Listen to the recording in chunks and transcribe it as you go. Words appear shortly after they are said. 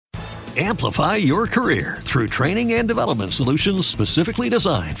Amplify your career through training and development solutions specifically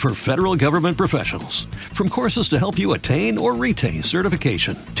designed for federal government professionals. From courses to help you attain or retain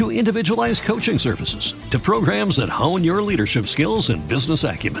certification, to individualized coaching services, to programs that hone your leadership skills and business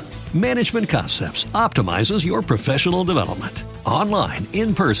acumen, Management Concepts optimizes your professional development. Online,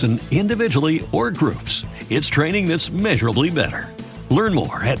 in person, individually, or groups, it's training that's measurably better. Learn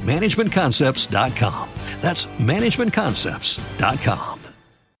more at managementconcepts.com. That's managementconcepts.com.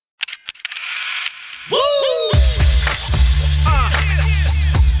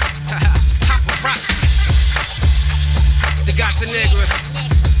 They got the nigga.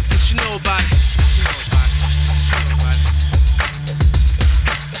 What you know about it?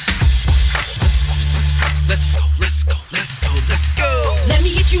 Let's go. Let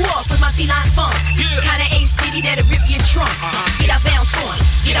me hit you off with my feline funk. Yeah. Kinda A-City that'll rip your trunk. Get out, bounce on.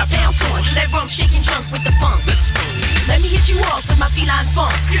 Do that rum shaking junk with the funk. Let's go. Let me hit you off with my feline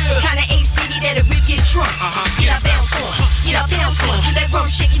funk. Yeah. Kinda A-City that'll rip your trunk. Get out, bounce on. Do that rum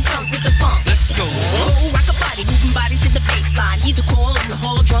shaking junk with the funk. Let's go. Oh, rock a body, moving bodies in the baseline. Either call in the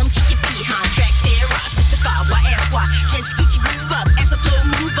hall, drum, kick your behind. Track there, rock, specify, why, ask why. Can't scoot you, move up, as a flow,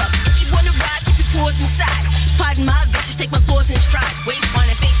 move up. If you wanna ride, keep your paws inside. Pardon my bitches, take my thoughts in stride. Wait, find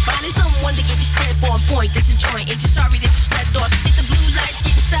and face, finding someone to get you stand on point. This is joint, ain't you sorry that you slept off? Hit the blue lights,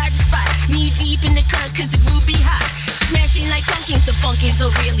 get inside the spot. Knee deep in the cut, cause the groove be hot. Smashing like pumpkins, the funkins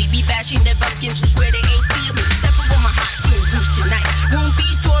will really be bashing their bumpkins. Just where they ain't feeling. Step up on my hot skin boost tonight. Won't be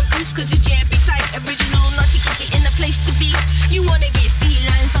too goose, cause your jam be tight. Original, lucky, kick it in the place to be. You wanna get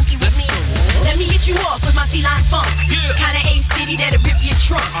feline funky with me? Let me hit you off with my feline funk. Yeah. Kinda A-City that'll rip your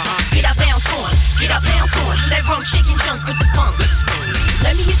trunk. Get out, bounce on. Do that rum shaking junk with the funk.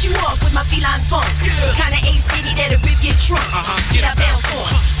 Let me hit you off with my feline funk. Yeah. Kinda A-City that'll rip your trunk. Get out, bounce on.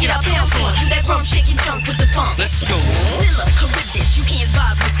 Do that rum shaking junk with the funk. Let's go. Zilla, Charybdis, you can't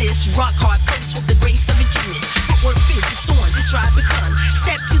vibe with this. Rock hard place with the grace of a genius. Footwork fizz, it's on, this ride begun.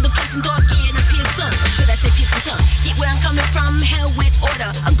 Step to the place and dark gear and appear sun. Or should I say pierce the sun? Get where I'm coming from, hell with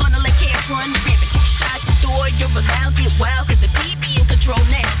order. I'm gonna let chaos run rampant. Shot the door, you're allowed, get wild, cause the PB in control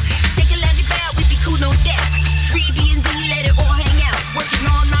now. Take a lousy bow, we be cool, no doubt. Free B&D, let it all hang out. Working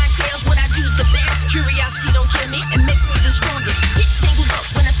all nine tails, what I do the best. Curiosity don't kill me, and makes me the strongest. Get tangled up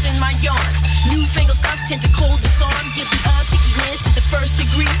when I spin my yarn. Newfangled stuff tend to cold disarm. Give the stickiness to the first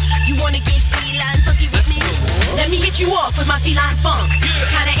degree. You wanna get feline funky with me? Let me hit you off with my feline funk.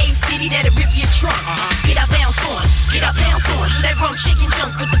 Kinda A-City that'll rip your trunk. Get out, bounce on. Do that rum shaking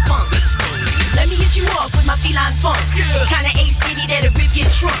junk with the funk. Let me hit you off with my feline funk. Kinda A-City that'll rip your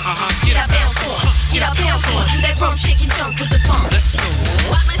trunk. Get out, bounce on. Do that rum shaking junk with the funk.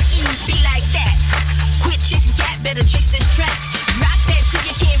 Why must you be like that? Quit chasing cat, better chase this track. Rock that till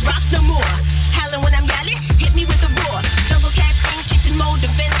you can't rock no more. Howling when I'm yelling, hit me with a roar. Jungle cat ain't chasing mode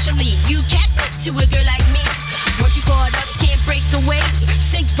eventually. You catch up to a girl like me. Once you caught up, can't break away.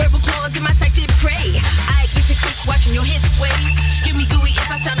 Think verbal claws in my sighted prey. I get to kick watching your hips sway. Give me gooey if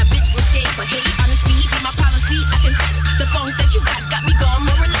I sound a bit risque. But hey, honesty be my policy. I can the phones that you got me gone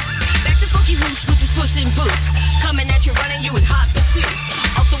more or less. Back to funky roots with this puss in boots. Coming at you, running you in hot pursuit.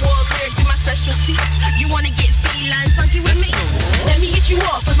 Off the wall lyrics in my special seat. You wanna get feline funky with me? Let me hit you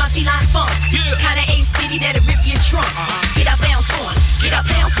off with my feline funk. Kinda A-City that'll rip your trunk. Get out, bounce on. Do that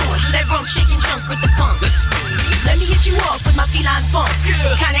rum shaking junk with the funk. Let me hit you off with my feline funk.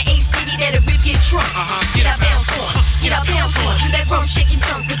 Kinda A-City that'll rip your trunk. Get out, bounce on. Do that rum shaking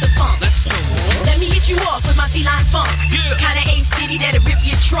junk with the funk. Let me hit you off with my feline funk. Kinda A-City that'll rip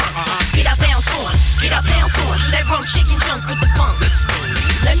your trunk. Get out, bounce on. Do that rum shaking junk with the funk.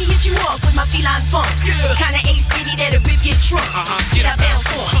 Let me hit you off with my feline funk. Kinda A-City that'll rip your trunk. Get out, bounce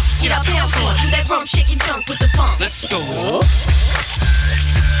on. Do that rum shaking junk with the funk. Let's go.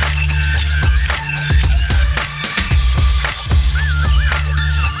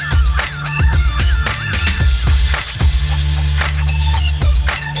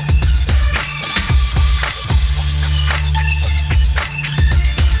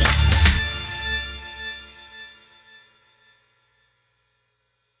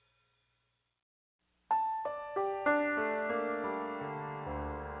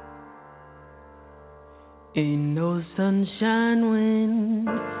 Ain't no sunshine when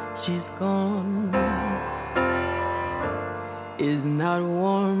she's gone. Is not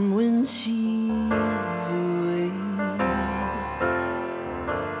warm when she's away.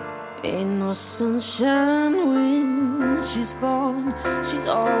 Ain't no sunshine when she's gone. She's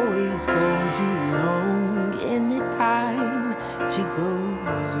always gone too long. Anytime she goes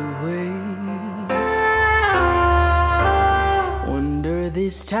away. Wonder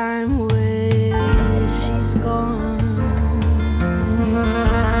this time where she's gone.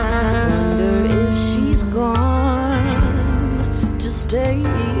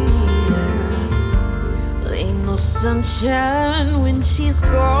 sunshine when she's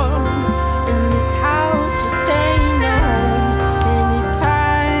gone. In this house just ain't no home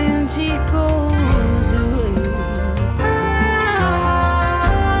anytime she goes away.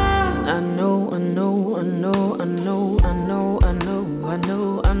 I know, I know, I know, I know, I know, I know, I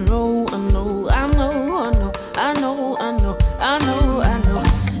know, I know, I know, I know, I know, I know, I know, I know.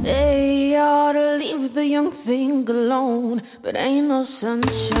 They ought to leave the young thing alone, but ain't no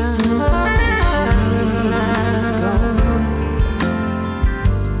sunshine.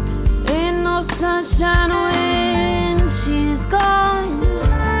 Sunshine when she's gone.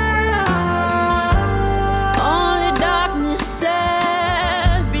 Only darkness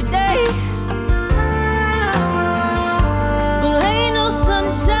every day. But ain't no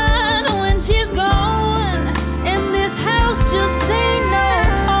sunshine when she's gone. And this house just ain't no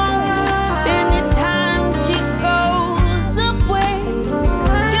home. Anytime she goes away,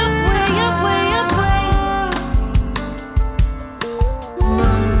 away, away, away.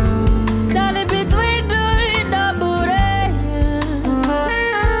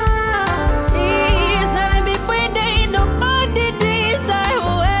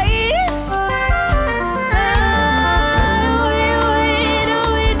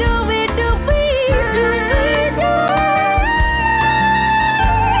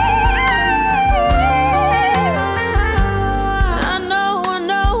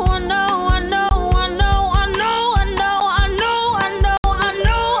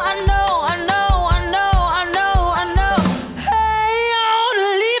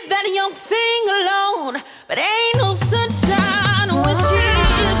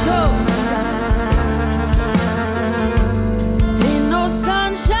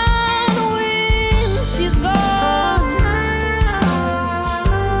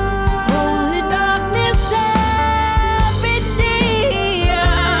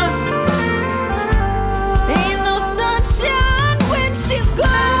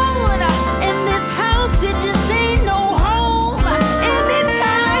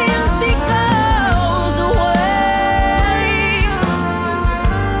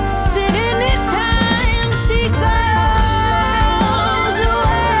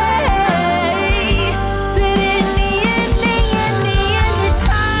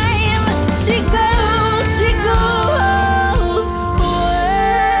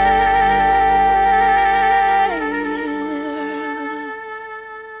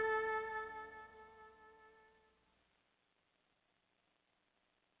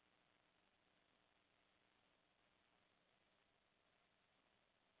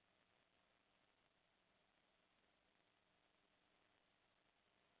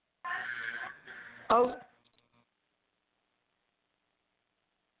 Oh.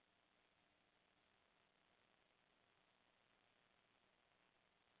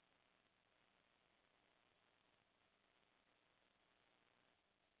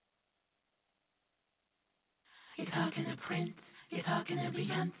 You're talking to Prince, you're talking to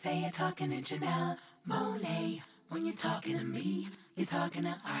Beyonce, you're talking to Janelle, Monet. When you're talking to me, you're talking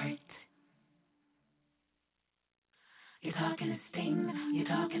to art. You're talking to Sting, you're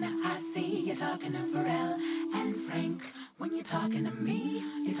talking to Ozzy, you're talking to Pharrell and Frank. When you're talking to me,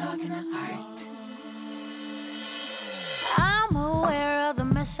 you're talking to art. I'm aware of the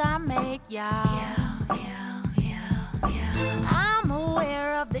mess I make, y'all. I'm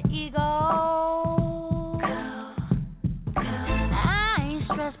aware of the ego. I ain't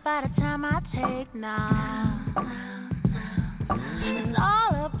stressed by the time I take now. It's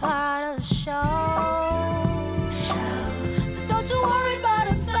all a part of the show. Don't you worry about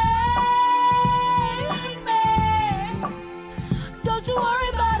a thing, man. Don't you worry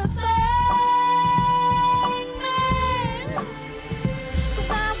about a thing, man. 'Cause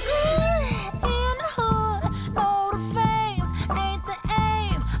I'm good in the hood. Know the fame ain't the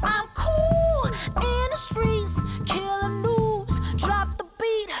aim. I'm cool in the streets. Killing noobs. Drop the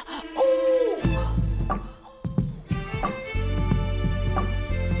beat. Ooh.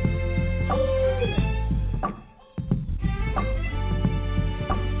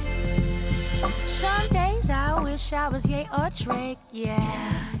 Some days I wish I was Ye or Drake,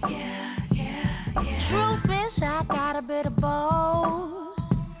 yeah. Truth is, I got a bit of both.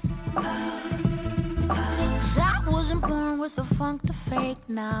 'Cause I wasn't born with the funk to fake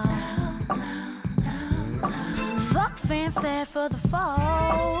now. Fuck fanfare for the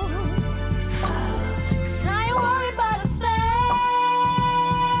fall. 'Cause I ain't worried about a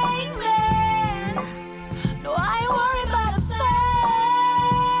thing, man. No, I ain't worried about a thing,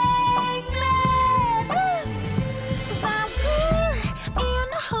 man. 'Cause I'm good in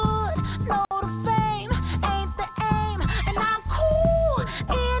the hood. Know the fame ain't the aim. And I'm cool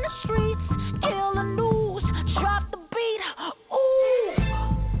in the streets. Kill the news. Drop the beat.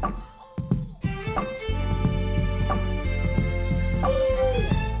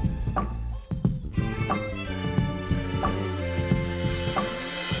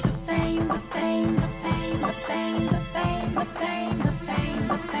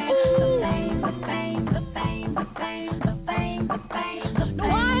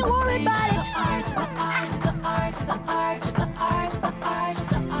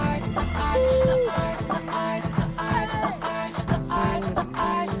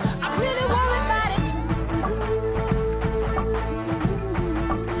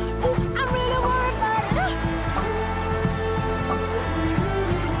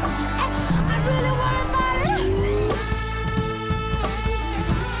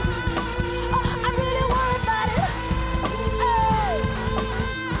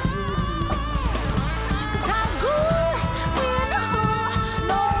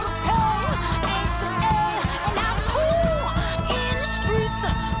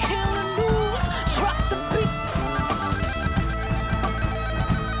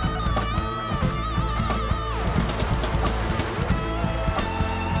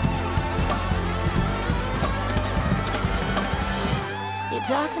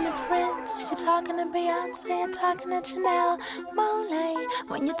 Beyonce, you're talking to Janelle Monáe.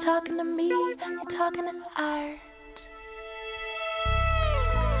 When you're talking to me, you're talking to art.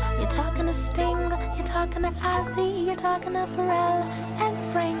 You're talking to Sting, you're talking to Ozzy, you're talking to Pharrell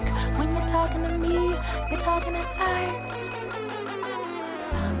and Frank. When you're talking to me, you're talking to art.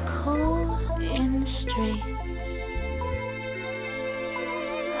 I'm cool in the street.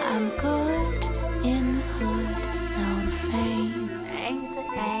 I'm good in the hood. No the fame ain't the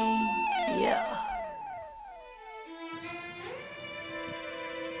aim. Yeah.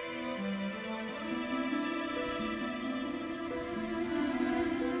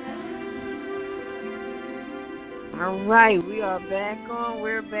 All right, we are back on,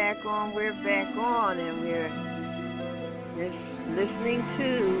 we're back on, and we're just listening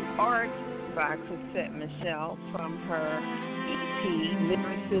to Art by Chrisette Michelle from her EP,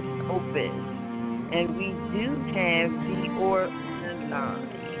 Lyricist Opus. And we do have Dior on the line.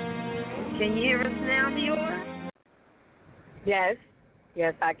 Can you hear us now, Dior? Yes,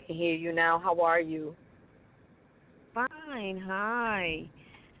 I can hear you now. How are you? Fine, hi.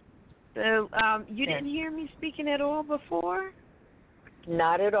 So, you didn't hear me speaking at all before?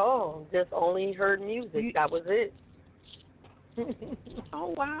 Not at all. Just only heard music. That was it. Oh,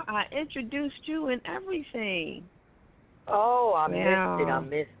 wow. I introduced you and everything. Oh, I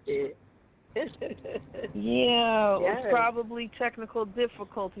missed it. Yeah, it was probably technical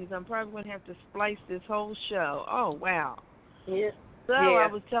difficulties. I'm probably going to have to splice this whole show. Oh, wow. Yeah. So I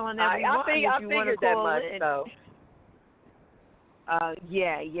was telling everyone if you want to call that much, in. so.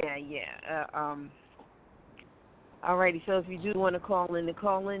 Alrighty, so if you do want to call in, the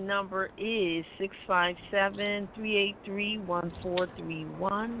call-in number is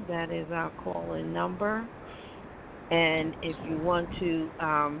 657-383-1431. That is our call-in number. And if you want to,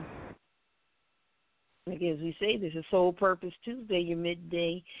 like as we say, this is Soul Purpose Tuesday, your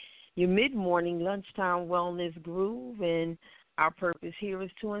mid-morning lunchtime wellness groove, and our purpose here is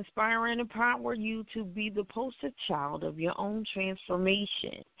to inspire and empower you to be the poster child of your own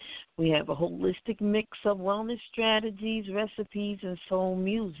transformation. We have a holistic mix of wellness strategies, recipes, and soul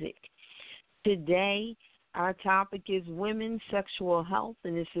music. Today, our topic is women's sexual health,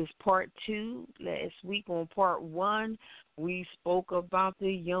 and this is part 2. Last week on part 1, we spoke about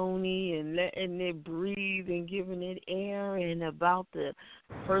the yoni and letting it breathe and giving it air, and about the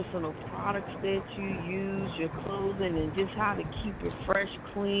personal products that you use, your clothing, and just how to keep it fresh,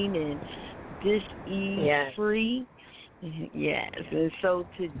 clean, and disease-free. Yes, and so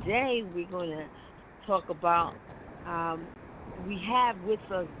today we're going to talk about, we have with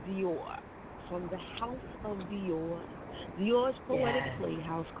us Dior from the House of Dior, Dior's Poetic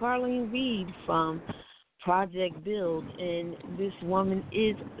Playhouse, Carlene Reed from Project Build, and this woman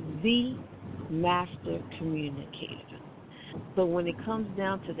is the master communicator. So when it comes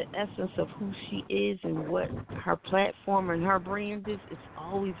down to the essence of who she is and what her platform and her brand is, it's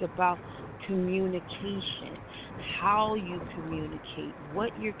always about communication, how you communicate,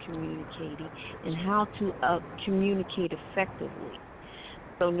 what you're communicating, and how to communicate effectively.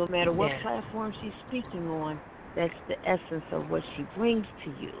 So no matter what platform she's speaking on, that's the essence of what she brings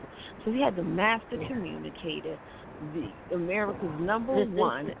to you. So we have the master communicator, the America's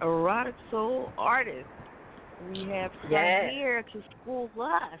 #1 erotic soul artist. We have her here to school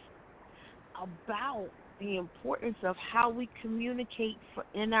us about the importance of how we communicate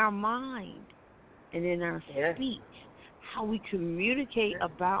in our mind and in our speech, how we communicate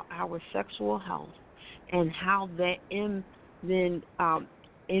about our sexual health, and how that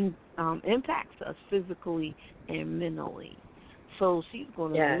impacts us physically and mentally. So she's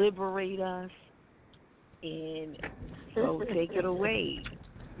going to liberate us, and so take it away,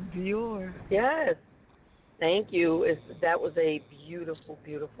 Dior. Yes. Thank you. That was a beautiful,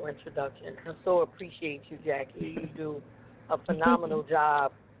 beautiful introduction. I so appreciate you, Jackie. You do a phenomenal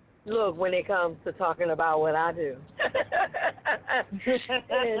job. Look, when it comes to talking about what I do,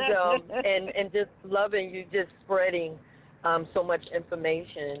 and just loving you, just spreading so much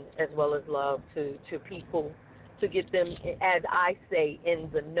information as well as love to people, to get them, as I say, in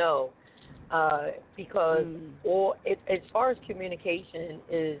the know, because as far as communication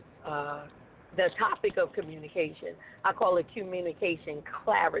is the topic of communication, I call it communication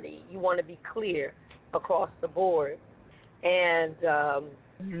clarity. You want to be clear across the board, and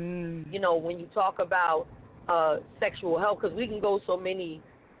you know, when you talk about sexual health, because we can go so many,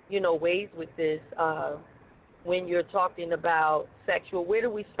 ways with this. When you're talking about sexual, where do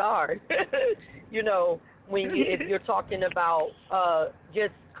we start? If you're talking about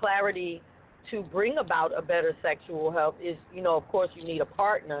just clarity to bring about a better sexual health is, of course you need a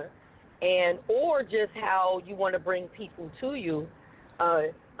partner, or just how you want to bring people to you.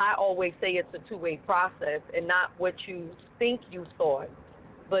 I always say it's a two-way process, and not what you think you thought,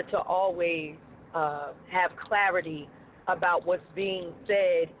 but to always have clarity about what's being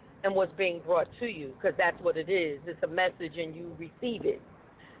said and what's being brought to you, because that's what it is. It's a message and you receive it.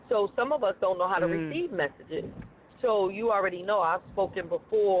 So some of us don't know how to receive messages. So you already know I've spoken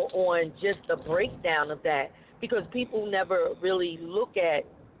before on just the breakdown of that, because people never really look at,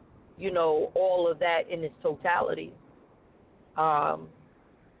 all of that in its totality. So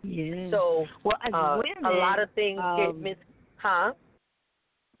well, as women, a lot of things get huh?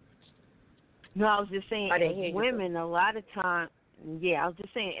 No, I was just saying, as women, a lot of times, I was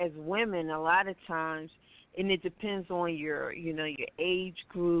just saying, as women, a lot of times, and it depends on your, your age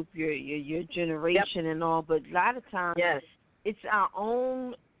group, your generation and all, but a lot of times, it's our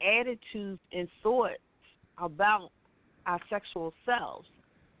own attitudes and thoughts about our sexual selves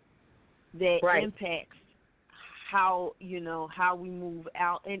that impacts how, how we move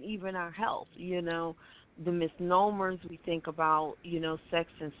out, and even our health, the misnomers we think about, sex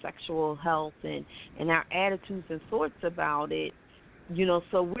and sexual health, and our attitudes and thoughts about it,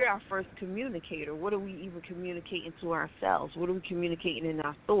 so we're our first communicator. What are we even communicating to ourselves? What are we communicating in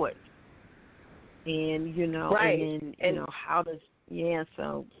our thoughts? And, and then, how does,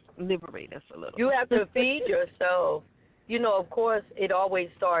 so liberate us a little. You have to feed yourself. Of course, it always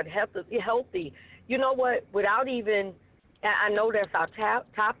starts healthy. You know what, without even, I know that's our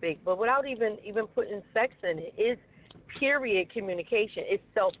topic, but without even putting sex in it, it's period communication. It's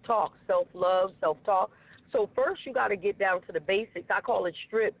self-talk, self-love, self-talk. So first you got to get down to the basics. I call it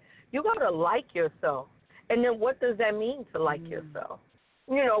strip. You got to like yourself. And then what does that mean to like yourself?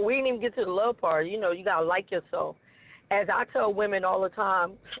 We didn't even get to the love part. You got to like yourself. As I tell women all the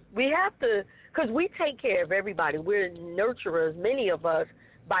time, we have to, because we take care of everybody. We're nurturers, many of us,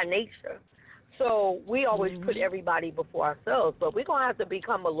 by nature. So we always put everybody before ourselves, but we're going to have to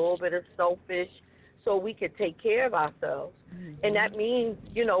become a little bit of selfish so we can take care of ourselves. And that means,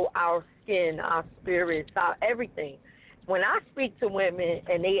 our skin, our spirits, our everything. When I speak to women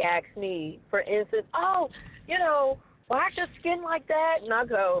and they ask me, for instance, why is your skin like that? And I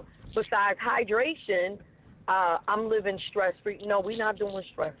go, besides hydration, I'm living stress-free. No, we're not doing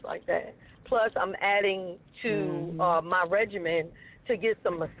stress like that. Plus, I'm adding to my regimen to get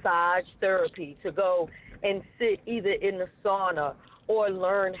some massage therapy, to go and sit either in the sauna or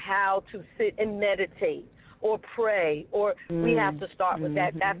learn how to sit and meditate or pray, or we have to start with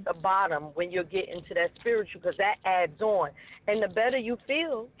that. That's the bottom when you're getting to that spiritual, because that adds on. And the better you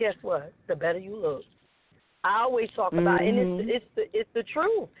feel, guess what? The better you look. I always talk about, and it's the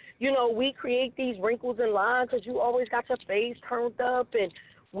truth. We create these wrinkles and lines because you always got your face turned up, and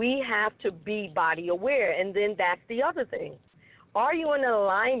we have to be body aware. And then that's the other thing. Are you in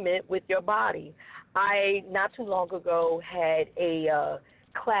alignment with your body? I, not too long ago, had a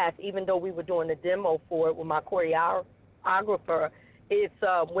class, even though we were doing a demo for it with my choreographer. It's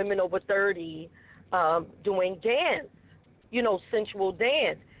women over 30 doing dance, sensual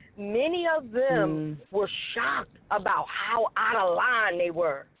dance. Many of them were shocked about how out of line they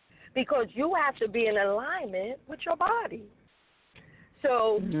were, because you have to be in alignment with your body.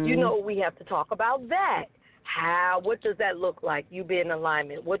 So, we have to talk about that. What does that look like? You be in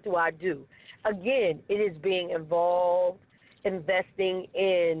alignment. What do I do? Again, it is being involved, investing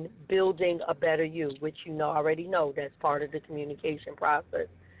in building a better you, which already know that's part of the communication process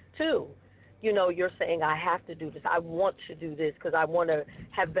too. You're saying, I have to do this. I want to do this because I want to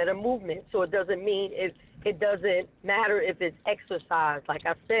have better movement. So it doesn't mean it doesn't matter if it's exercise. Like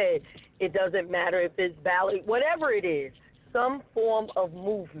I said, it doesn't matter if it's ballet, whatever it is, some form of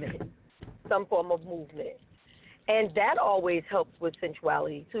movement. And that always helps with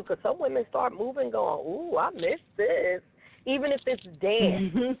sensuality, too, because some women start moving going, ooh, I missed this. Even if it's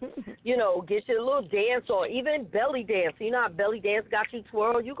dance, get your little dance on, even belly dance. You know how belly dance got you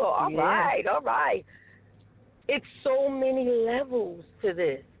twirled? You go, all right. It's so many levels to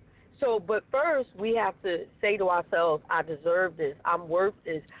this. So, but first we have to say to ourselves, I deserve this. I'm worth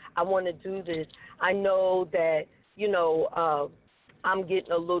this. I want to do this. I know that, I'm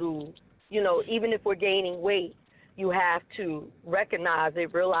getting a little, even if we're gaining weight, you have to recognize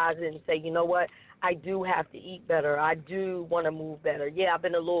it, realize it, and say, you know what, I do have to eat better. I do want to move better. Yeah, I've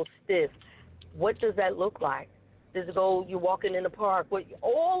been a little stiff. What does that look like? Does it go, you're walking in the park?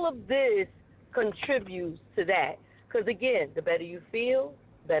 All of this contributes to that. Because, again, the better you feel,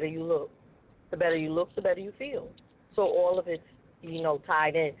 the better you look. The better you look, the better you feel. So all of it's,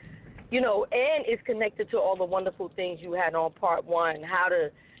 tied in. And it's connected to all the wonderful things you had on part one, how to,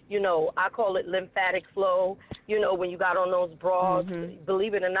 I call it lymphatic flow. When you got on those bras,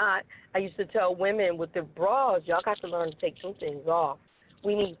 believe it or not, I used to tell women with the bras, y'all got to learn to take some things off.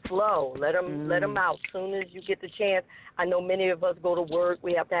 We need flow. Let them out as soon as you get the chance. I know many of us go to work.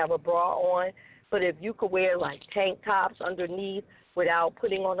 We have to have a bra on. But if you could wear, like, tank tops underneath without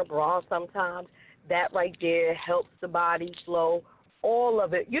putting on a bra sometimes, that right there helps the body flow. All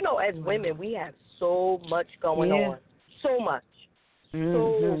of it. You know, as women, we have so much going on. So much.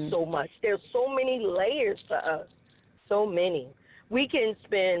 So much. There's so many layers to us. So many. We can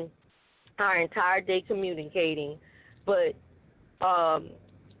spend our entire day communicating, but how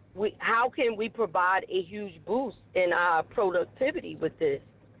can we provide a huge boost in our productivity with this?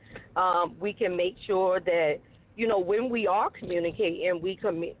 We can make sure that, you know, when we are communicating, we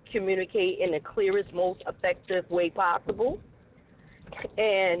communicate in the clearest, most effective way possible.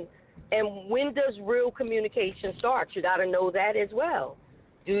 And when does real communication start? You got to know that as well.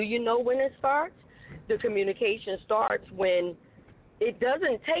 Do you know when it starts? The communication starts when it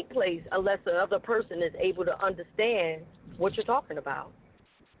doesn't take place unless the other person is able to understand what you're talking about.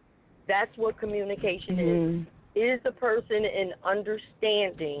 That's what communication is. Is the person in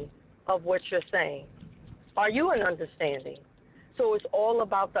understanding of what you're saying? Are you in understanding? So it's all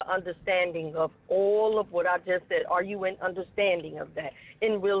about the understanding of all of what I just said. Are you in understanding of that,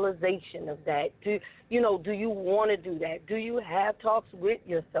 in realization of that? Do you want to do that? Do you have talks with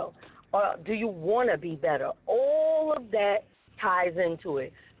yourself? Or do you want to be better? All of that ties into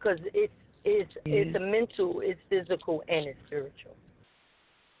it because it's a mental, it's physical, and it's spiritual.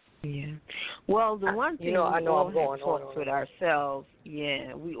 Yeah. Well, the one thing we all have talks with ourselves.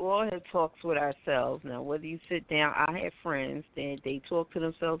 Yeah, we all have talks with ourselves. Now, whether you sit down, I have friends that they talk to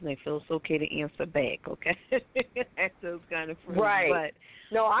themselves and they feel it's okay to answer back. Okay, that's those kind of friends. Right.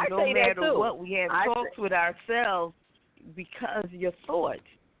 But no say that too. No matter what, we have talks with ourselves because your thoughts.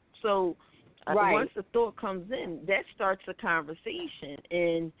 So once the thought comes in, that starts a conversation,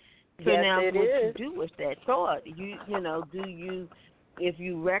 and so now what you do with that thought, you know, do you. If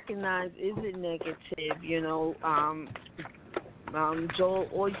you recognize, is it negative? You know,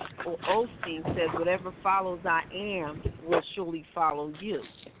 Joel Osteen says, whatever follows I am will surely follow you.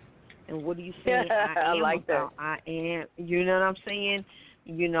 And what are you saying? I am like about that. I am. You know what I'm saying?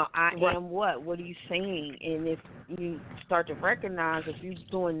 You know, I am what? What are you saying? And if you start to recognize if you're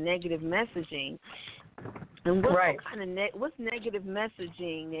doing negative messaging, and what's negative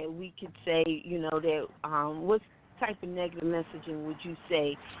messaging that we could say, you know, that what's type of negative messaging would you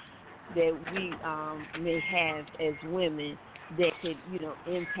say that we may have as women that could, you know,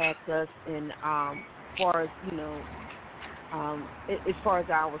 impact us in far as, you know, as far as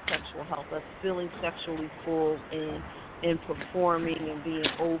our sexual health, us feeling sexually full and performing and being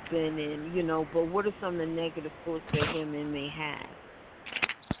open and, you know, but what are some of the negative thoughts that women may have?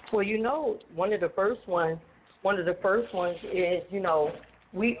 Well, you know, one of the first ones is, you know,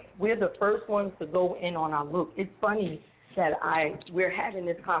 we're the first ones to go in on our look. It's funny that we're having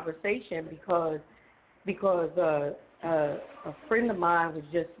this conversation because a friend of mine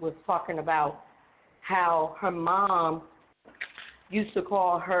was talking about how her mom used to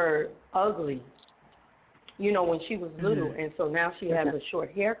call her ugly, you know, when she was little, and so now she has a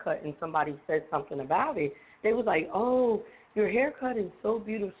short haircut, and somebody said something about it. They was like, "Oh, your haircut is so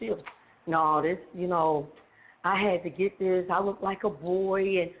beautiful." She was, "No, this, you know, I had to get this. I look like a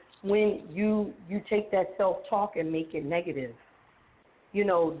boy." And when you take that self-talk and make it negative, you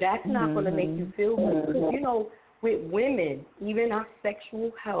know, that's not going to make you feel good. Because, you know, with women, even our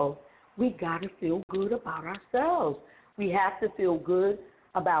sexual health, we got to feel good about ourselves. We have to feel good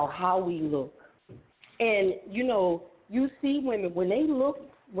about how we look. And, you know, you see women, when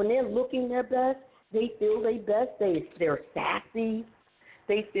they're looking their best, they feel their best. They're sassy.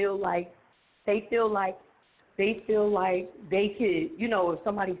 They feel like they could, you know, if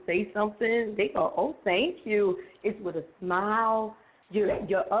somebody says something, they go, "Oh, thank you." It's with a smile. You're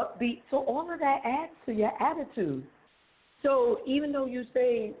upbeat. So all of that adds to your attitude. So even though you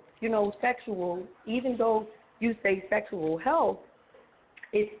say, you know, even though you say sexual health,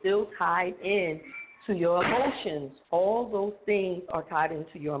 it's still tied in to your emotions. All those things are tied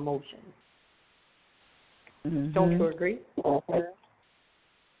into your emotions. Don't you agree?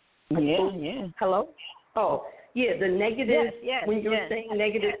 Yeah. Hello? Oh, yeah, the negative, when you're saying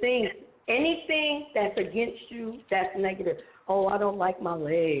negative things, anything that's against you, that's negative. "Oh, I don't like my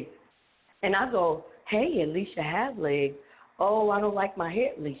legs." And I go, "Hey, at least you have legs." "Oh, I don't like my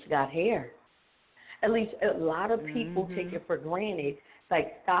hair." At least you got hair. At least a lot of people take it for granted.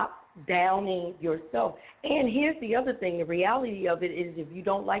 Like, stop downing yourself. And here's the other thing. The reality of it is if you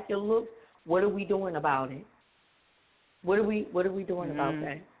don't like your looks, what are we doing about it? What are we doing about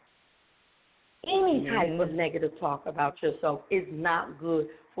that? Any type of negative talk about yourself is not good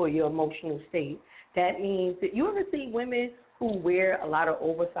for your emotional state. That means that you ever see women who wear a lot of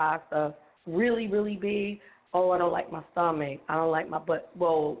oversized stuff really, really big. Oh, I don't like my stomach. I don't like my butt.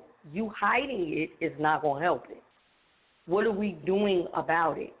 Well, you hiding it is not going to help it. What are we doing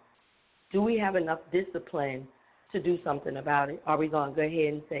about it? Do we have enough discipline to do something about it? Are we going to go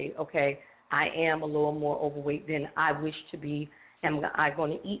ahead and say, okay, I am a little more overweight than I wish to be. Am I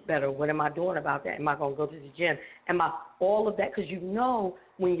going to eat better? What am I doing about that? Am I going to go to the gym? All of that? Because you know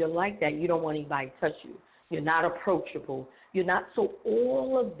when you're like that, you don't want anybody to touch you. You're not approachable. You're not. So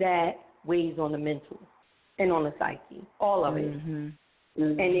all of that weighs on the mental and on the psyche, all of it. And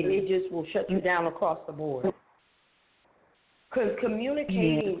it just will shut you down across the board. Because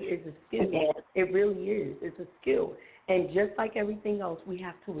communicating is a skill. It really is. It's a skill. And just like everything else, we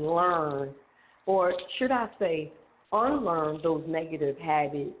have to learn, or should I say, unlearn those negative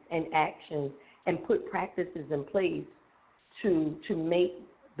habits and actions and put practices in place to make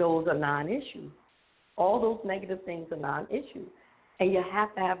those a non-issue. All those negative things are non-issue. And you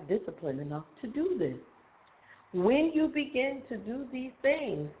have to have discipline enough to do this. When you begin to do these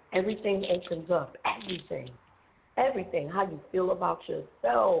things, everything opens up. Everything, how you feel about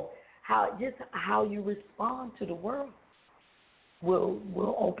yourself, how you respond to the world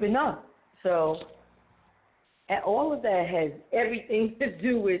will open up. So, and all of that has everything to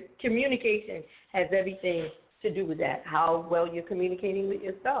do with communication. Has everything to do with that. How well you're communicating with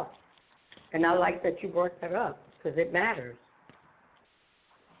yourself. And I like that you brought that up because it matters.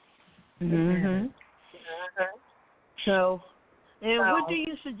 So, and what do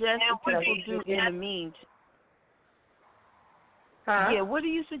you suggest that people do in the meantime? Yeah, what do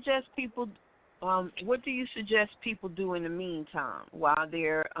you suggest people? What do you suggest people do in the meantime while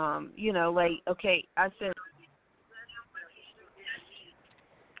they're, okay, I said.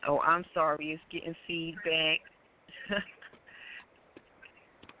 Oh, I'm sorry, it's getting feedback.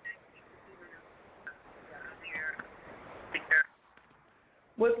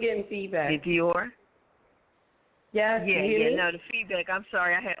 What's getting feedback? It's yours? Yes, yeah, no, the feedback. I'm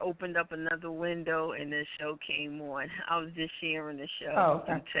sorry, I had opened up another window and the show came on. I was just sharing the show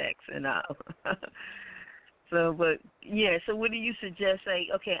through text and So, but yeah. So, what do you suggest? Say,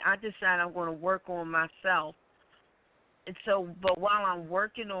 okay, I decide I'm going to work on myself. And so, but while I'm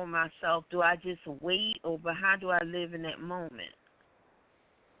working on myself, do I just wait, or but how do I live in that moment?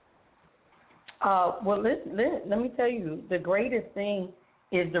 Well, let me tell you, the greatest thing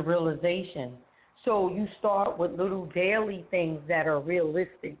is the realization. So you start with little daily things that are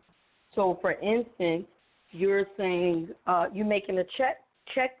realistic. So, for instance, you're saying you're making a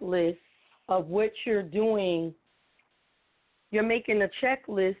checklist of what you're doing. You're making a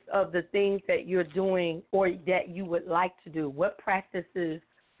checklist of the things that you're doing or that you would like to do. What practices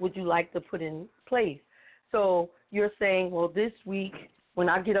would you like to put in place? So you're saying, well, this week when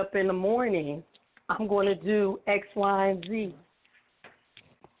I get up in the morning, I'm going to do X, Y, and Z.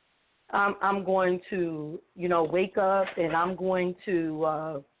 I'm going to, wake up and I'm going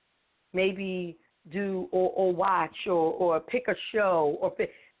to maybe do or watch or pick a show or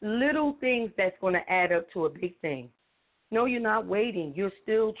pick little things that's going to add up to a big thing. No, you're not waiting. You're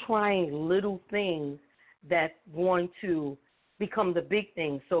still trying little things that's going to become the big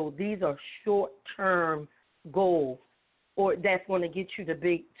thing. So these are short-term goals, or that's going to get you to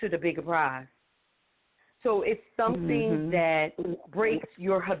the bigger prize. So it's something that breaks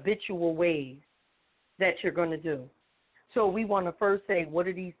your habitual ways that you're going to do. So we want to first say, what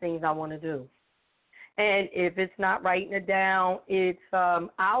are these things I want to do? And if it's not writing it down, it's I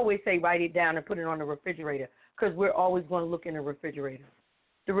always say write it down and put it on the refrigerator because we're always going to look in the refrigerator.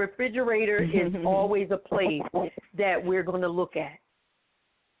 The refrigerator is always a place that we're going to look at.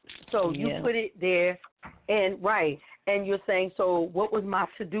 So you put it there and you're saying, so what was my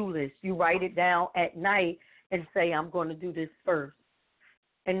to-do list? You write it down at night and say, I'm going to do this first.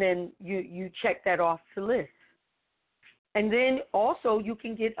 And then you check that off the list. And then also you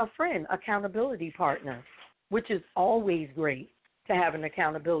can get a friend, accountability partner, which is always great to have an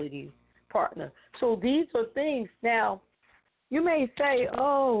accountability partner. So these are things. Now, you may say,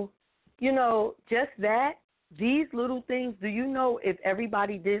 just that, these little things, do you know if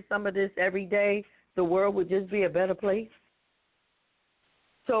everybody did some of this every day, the world would just be a better place?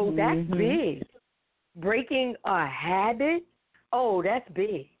 So that's big. Breaking a habit, that's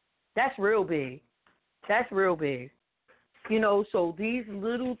big. That's real big. That's real big. So these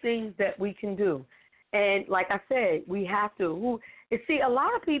little things that we can do. And like I said, we have to. See, a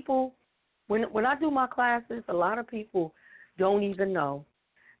lot of people, when I do my classes, a lot of people don't even know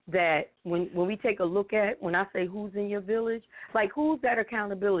that when we take a look at, when I say who's in your village, like who's that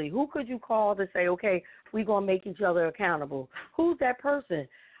accountability? Who could you call to say, okay, we're going to make each other accountable? Who's that person?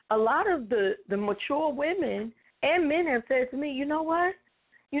 A lot of the mature women, And men have said to me, you know what,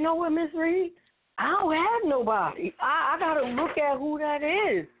 Miss Reed, I don't have nobody. I got to look at who that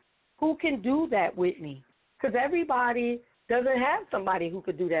is, who can do that with me. Because everybody doesn't have somebody who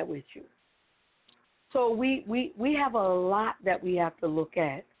could do that with you. So we have a lot that we have to look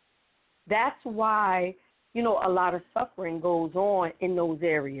at. That's why, a lot of suffering goes on in those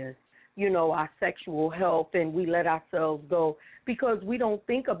areas, our sexual health, and we let ourselves go because we don't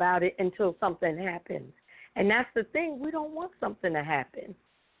think about it until something happens. And that's the thing. We don't want something to happen.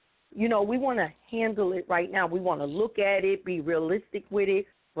 We want to handle it right now. We want to look at it, be realistic with it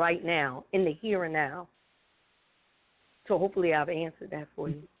right now, in the here and now. So hopefully I've answered that for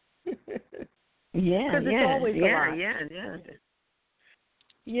you. Yeah, because it's always a lot.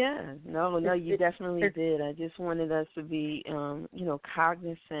 Yeah. No, you definitely did. I just wanted us to be,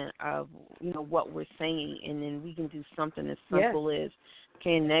 cognizant of, what we're saying, and then we can do something as simple as,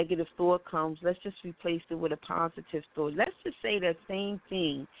 okay, a negative thought comes, let's just replace it with a positive thought. Let's just say that same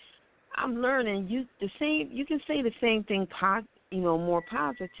thing. I'm learning you can say the same thing, more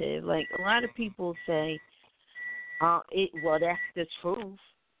positive. Like a lot of people say, that's the truth.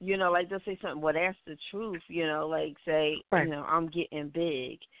 Like they'll say something, well, that's the truth, like say, right. I'm getting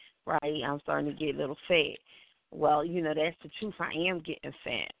big, right? I'm starting to get a little fat. Well, that's the truth. I am getting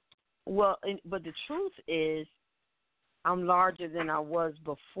fat. Well, but the truth is I'm larger than I was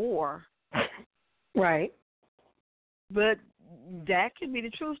before. Right. But that could be the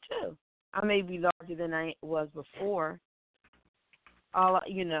truth, too. I may be larger than I was before.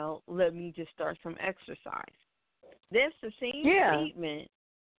 Let me just start some exercise. That's the same statement.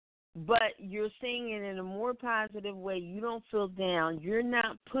 But you're saying it in a more positive way. You don't feel down. You're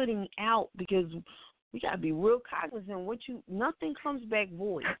not putting out, because we got to be real cognizant. Nothing comes back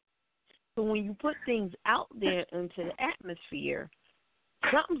void. So when you put things out there into the atmosphere,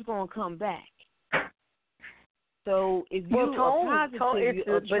 something's going to come back. So if you are positive,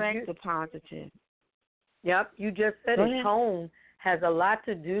 you attract the positive. Yep, you just said it. Tone has a lot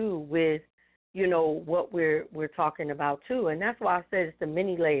to do with, what we're talking about too. And that's why I said it's the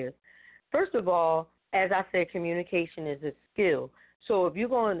many layers. First of all, as I said, communication is a skill. So if you're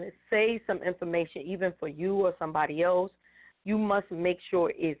going to say some information, even for you or somebody else, you must make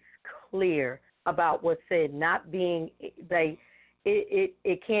sure it's clear about what's said, not being like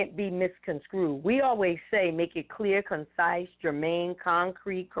it can't be misconstrued. We always say make it clear, concise, germane,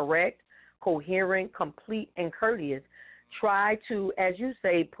 concrete, correct, coherent, complete, and courteous. Try to, as you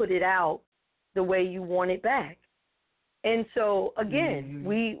say, put it out the way you want it back. And so, again,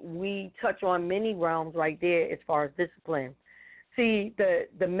 we touch on many realms right there as far as discipline. See,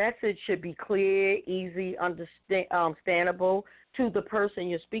 the message should be clear, easy, understandable to the person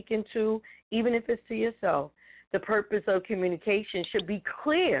you're speaking to, even if it's to yourself. The purpose of communication should be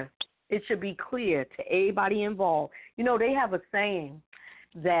clear. It should be clear to everybody involved. They have a saying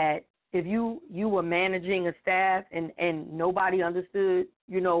that if you were managing a staff and nobody understood,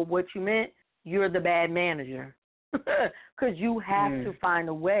 what you meant, you're the bad manager. Because you have to find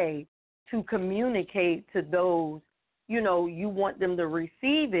a way to communicate to those, you want them to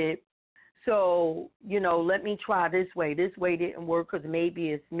receive it. So, let me try this way. This way didn't work because maybe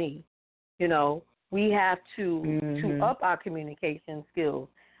it's me. We have to up our communication skills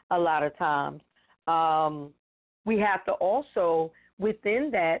a lot of times. We have to also, within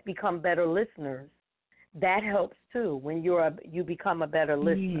that, become better listeners. That helps too when you become a better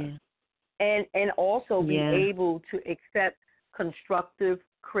listener. Yeah. And also be able to accept constructive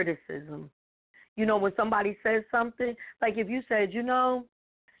criticism. When somebody says something, like if you said, Dior,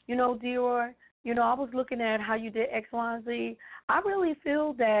 I was looking at how you did X, Y, and Z. I really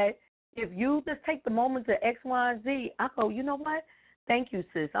feel that if you just take the moment to X, Y, and Z, I go, you know what? Thank you,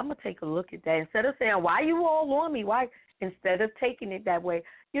 sis. I'm going to take a look at that. Instead of saying, why you all on me? Why? Instead of taking it that way,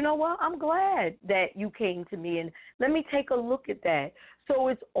 you know what? I'm glad that you came to me, and let me take a look at that. So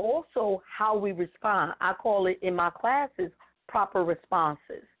it's also how we respond. I call it in my classes proper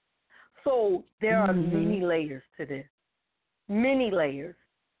responses. So there are many layers to this, many layers.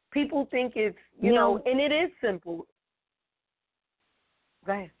 People think it's, and it is simple.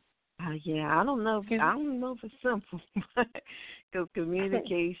 Go ahead. I don't know if it's simple, because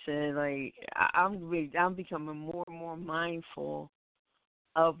communication, like I'm becoming more and more mindful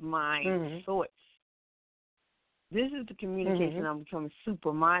of my thoughts. This is the communication I'm becoming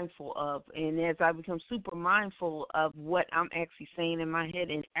super mindful of, and as I become super mindful of what I'm actually saying in my head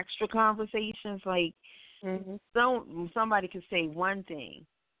in extra conversations, like somebody could say one thing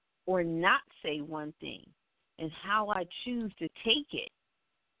or not say one thing, and how I choose to take it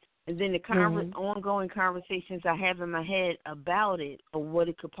And then the ongoing conversations I have in my head about it or what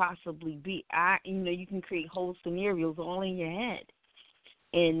it could possibly be, you can create whole scenarios all in your head.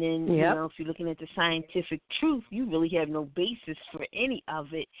 And then, if you're looking at the scientific truth, you really have no basis for any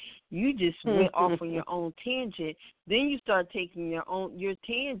of it. You just went off on your own tangent. Then you start taking your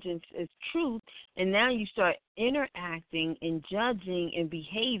tangents as truth, and now you start interacting and judging and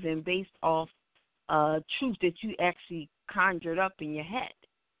behaving based off truth that you actually conjured up in your head.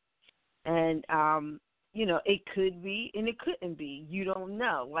 And, it could be and it couldn't be. You don't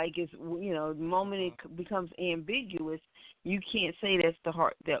know. Like, it's, the moment it becomes ambiguous, you can't say that's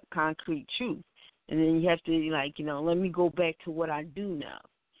the concrete truth. And then you have to, let me go back to what I do know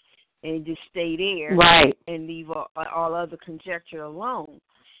and just stay there and leave all other conjecture alone.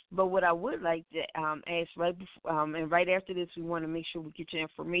 But what I would like to ask right before, and right after this, we want to make sure we get your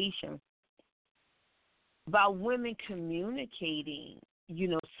information about women communicating,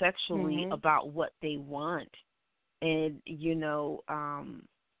 sexually about what they want and,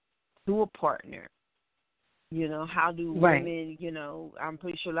 through a partner. How do women, I'm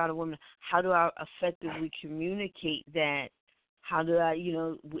pretty sure a lot of women, how do I effectively communicate that? How do I,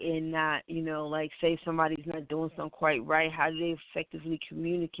 and not, say somebody's not doing something quite right, how do they effectively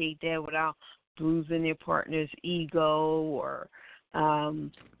communicate that without bruising their partner's ego or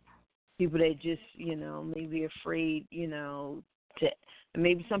people that just, maybe afraid,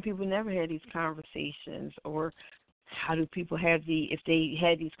 maybe some people never had these conversations, or how do people if they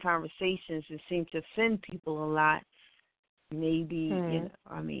had these conversations that seem to offend people a lot, maybe,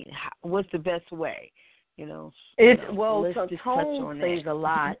 what's the best way? So tone plays a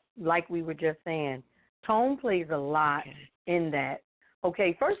lot, like we were just saying. Tone plays a lot in that.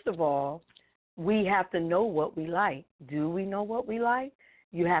 Okay, first of all, we have to know what we like. Do we know what we like?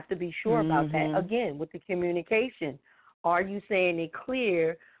 You have to be sure about that. Again, with the communication, are you saying it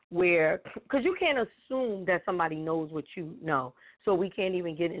clear because you can't assume that somebody knows what you know, so we can't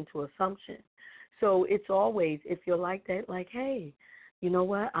even get into assumptions. So it's always, if you're like that, like, hey, you know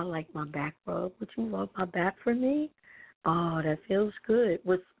what, I like my back rub. Would you rub my back for me? Oh, that feels good.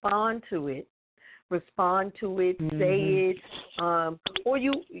 Respond to it. Say it. Or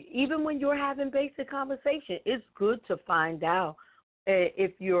you, even when you're having basic conversation, it's good to find out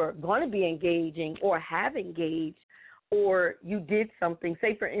if you're going to be engaging or have engaged, or you did something.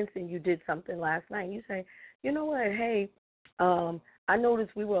 Say, for instance, you did something last night. You say, you know what, hey, I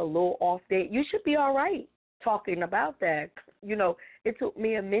noticed we were a little off there. You should be all right talking about that. It took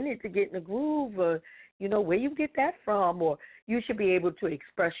me a minute to get in the groove, or, where you get that from, or you should be able to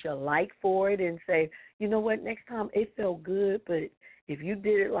express your like for it and say, you know what, next time it felt good, but if you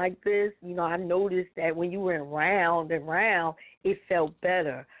did it like this, I noticed that when you went round and round, it felt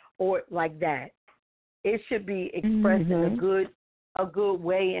better, or like that. It should be expressed in a good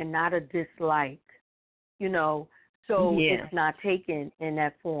way and not a dislike, so it's not taken in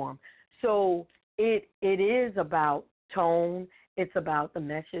that form. So it is about tone. It's about the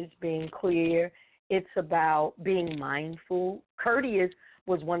message being clear. It's about being mindful. Courteous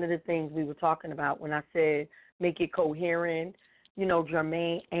was one of the things we were talking about when I said make it coherent,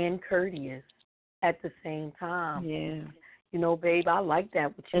 germane and courteous at the same time. Yeah. Babe, I like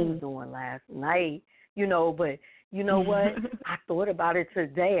that what you were doing last night. But you know what? I thought about it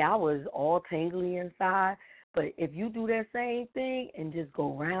today. I was all tingly inside. But if you do that same thing and just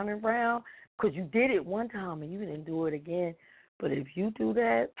go round and round, because you did it one time and you didn't do it again, but if you do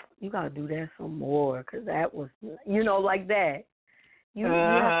that, you got to do that some more, because that was, like that. You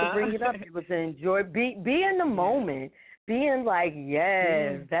have to bring it up. People to enjoy, be in the moment, being like,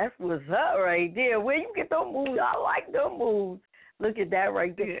 yes, that's what's up right there. Where you get those moves? I like those moves. Look at that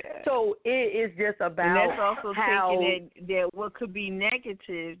right there. Yeah. So it is just about and that's also how taking it that what could be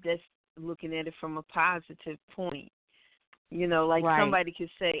negative, that's looking at it from a positive point. Somebody could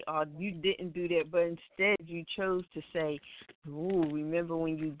say, oh, you didn't do that, but instead you chose to say, ooh, remember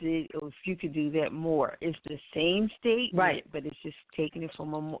when you did, or if you could do that more. It's the same statement, but it's just taking it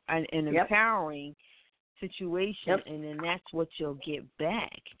from an empowering situation, and then that's what you'll get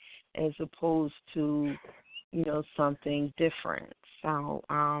back, as opposed to, something different. So,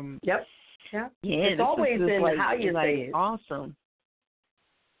 it's always in how you say it. Awesome.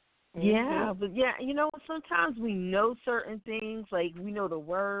 Yeah, but sometimes we know certain things, like we know the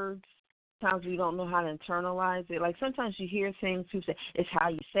words. Sometimes we don't know how to internalize it. Like sometimes you hear things, people say, it's how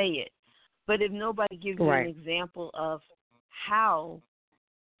you say it. But if nobody gives you an example of how,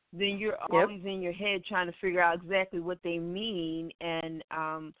 then you're always in your head trying to figure out exactly what they mean. And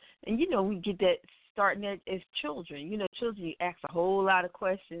we get that starting as children. Children, you ask a whole lot of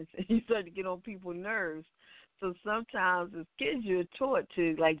questions and you start to get on people's nerves. So sometimes as kids you're taught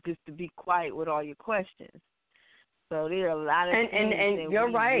to like just to be quiet with all your questions. So there are a lot of things and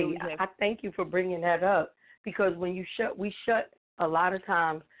you're right. I thank you for bringing that up, because when we shut a lot of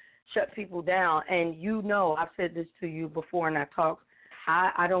times shut people down. And I've said this to you before in our talks.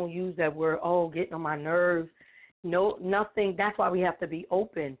 I don't use that word, getting on my nerves. No, nothing. That's why we have to be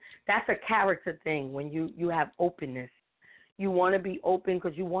open. That's a character thing when you have openness. You want to be open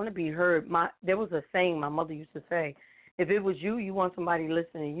because you want to be heard. There was a saying my mother used to say, if it was you, you want somebody to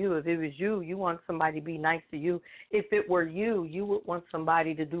listen to you. If it was you, you want somebody to be nice to you. If it were you, you would want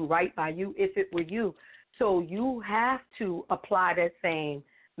somebody to do right by you if it were you. So you have to apply that same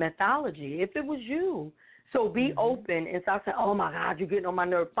methodology if it was you. So be open and stop saying, oh, my God, you're getting on my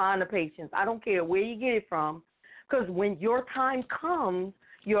nerve. Find the patience. I don't care where you get it from, because when your time comes,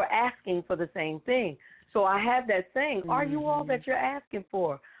 you're asking for the same thing. So I have that saying, are you all that you're asking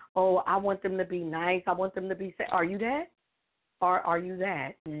for? Oh, I want them to be nice. I want them to be – are you that? Are you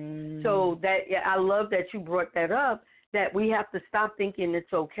that? So I love that you brought that up, that we have to stop thinking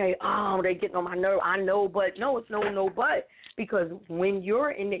it's okay. Oh, they're getting on my nerve. I know, but no, it's no but. Because when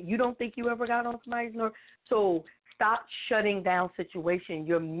you're in it, you don't think you ever got on somebody's nerve. So stop shutting down situation.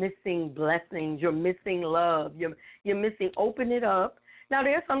 You're missing blessings. You're missing love. You're missing. Open it up. Now,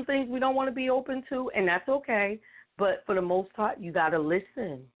 there are some things we don't want to be open to, and that's okay. But for the most part, you got to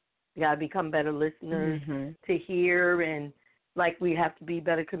listen. You got to become better listeners to hear, and like we have to be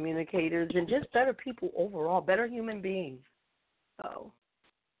better communicators and just better people overall, better human beings. So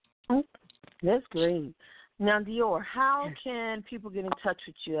that's great. Now, Dior, how can people get in touch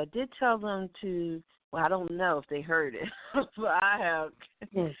with you? I did tell them to. Well, I don't know if they heard it, but I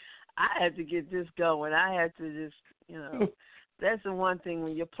had to get this going. I had to just, that's the one thing.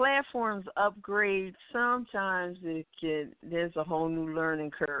 When your platforms upgrade, sometimes there's a whole new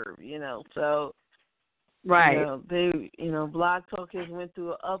learning curve, So, right. Blog Talk has went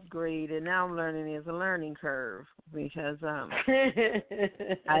through an upgrade, and now I'm learning there's a learning curve because I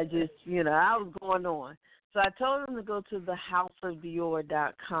just, I was going on. So I told them to go to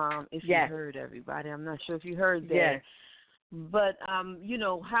thehouseofdior.com if you heard, everybody. I'm not sure if you heard that. Yes. But,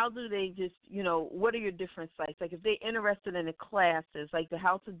 how do they just, what are your different sites? Like if they're interested in the classes, like the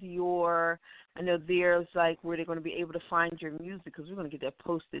House of Dior, I know there's like where they're going to be able to find your music, because we're going to get that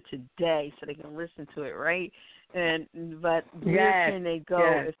posted today so they can listen to it, right? But where can they go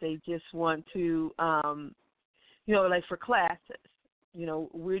if they just want to, like for classes?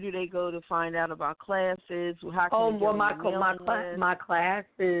 Where do they go to find out about classes? How can they get my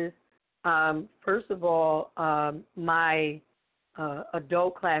classes, first of all, my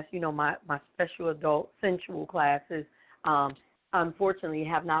adult class, my special adult sensual classes, unfortunately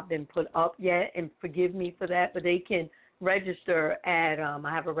have not been put up yet, and forgive me for that, but they can register at,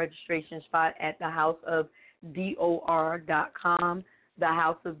 I have a registration spot at thehouseofdor.com, the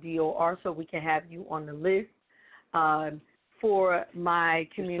House of DOR, so we can have you on the list. For my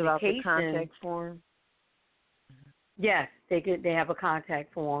communication, the contact form. Yes, they have a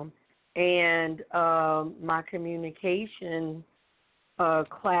contact form, and my communication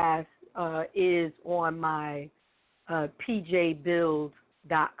class is on my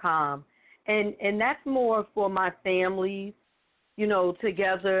pjbuild.com, and that's more for my families,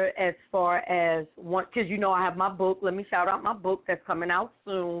 together as far as one, because I have my book. Let me shout out my book that's coming out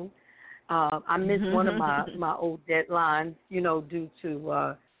soon. I missed one of my old deadlines, due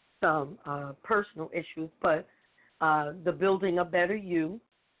to some personal issues. But the Building a Better You,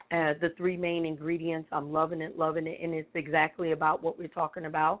 the three main ingredients, I'm loving it, and it's exactly about what we're talking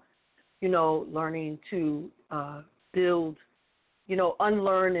about, learning to build,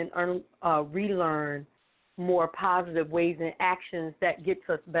 unlearn and relearn more positive ways and actions that gets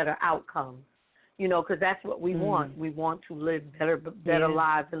us better outcomes. Because that's what we want. We want to live better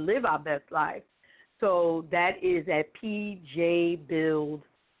lives and live our best life. So that is at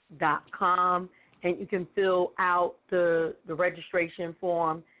pjbuild.com, and you can fill out the registration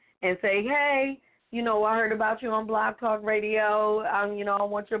form and say, hey, I heard about you on Blog Talk Radio. I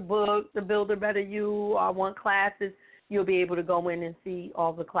want your book, The Build a Better You. I want classes. You'll be able to go in and see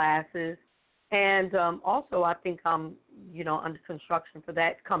all the classes. And also, I think I'm, under construction for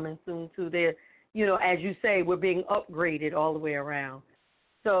that, coming soon too. There. As you say, we're being upgraded all the way around.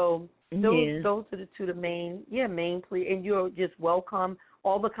 So those are the main, plea. And you're just welcome.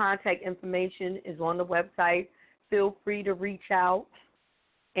 All the contact information is on the website. Feel free to reach out.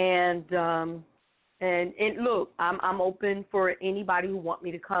 And look, I'm open for anybody who want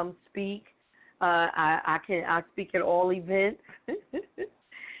me to come speak. I speak at all events.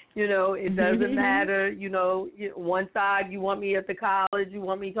 It doesn't matter, one side you want me at the college, you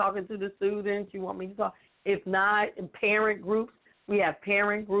want me talking to the students, you want me to talk If not, parent groups, we have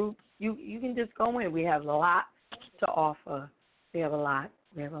parent groups. You can just go in. We have a lot to offer. We have a lot.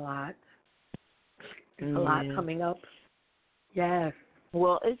 There's a lot coming up. Yes.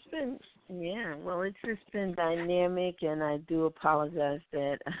 Well, it's just been dynamic, and I do apologize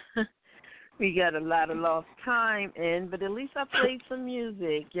that we got a lot of lost time in, but at least I played some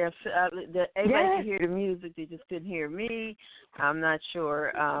music. Yes, everybody could hear the music. They just couldn't hear me. I'm not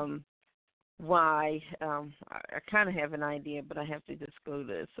sure why. I kind of have an idea, but I have to just go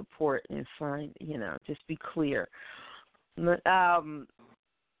to support and find, just be clear.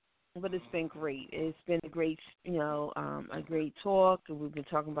 But it's been great. It's been a great, a great talk. We've been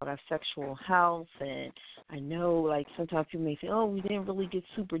talking about our sexual health, and I know, like, sometimes people may say, oh, we didn't really get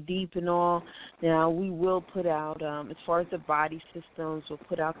super deep and all. Now, we will put out, as far as the body systems, we'll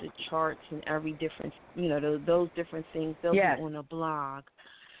put out the charts and every different, those different things. They'll be on a blog.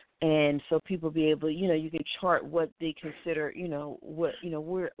 And so people be able, you can chart what they consider, what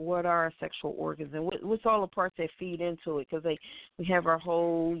are our sexual organs and what's all the parts that feed into it, because we have our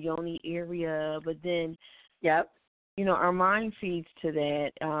whole yoni area, but then, our mind feeds to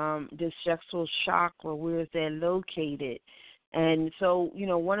that, the sexual chakra, where is that located? And so,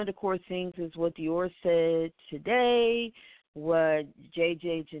 one of the core things is what Dior said today, what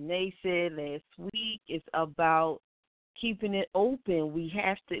Janae said last week. Is about keeping it open. We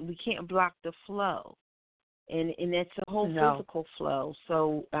can't block the flow, and that's the whole physical flow.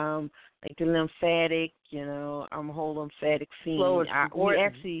 So, like the lymphatic, I'm a whole lymphatic fiend. We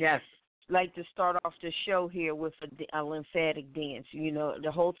actually like to start off the show here with a lymphatic dance.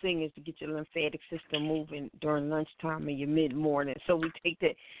 The whole thing is to get your lymphatic system moving during lunchtime and your mid-morning. So we take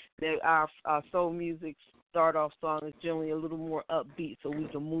our soul music start off song is generally a little more upbeat, so we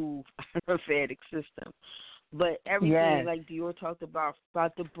can move our lymphatic system. But everything, like Dior talked about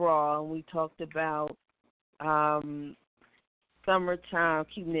the bra, and we talked about summertime,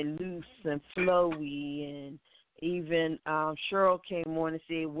 keeping it loose and flowy, and even Cheryl came on and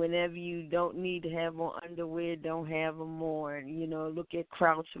said, whenever you don't need to have on underwear, don't have them on. Look at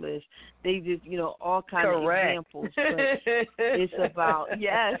Crouchless. They just, all kinds of examples. But it's about,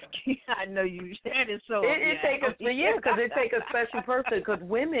 I know you said it so. Because it takes a special person. Because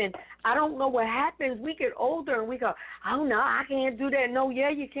women, I don't know what happens. We get older and we go, oh, no, I can't do that. No,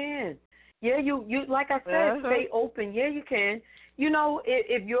 you can. Yeah, you like I said, stay open. Yeah, you can.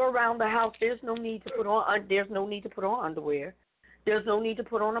 If you're around the house, there's no need to put on underwear. There's no need to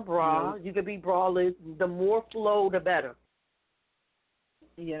put on a bra. You could be braless. The more flow, the better.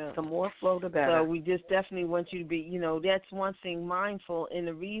 Yeah. The more flow, the better. So we just definitely want you to be, that's one thing, mindful. And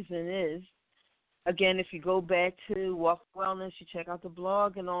the reason is, again, if you go back to WalkNWellness, you check out the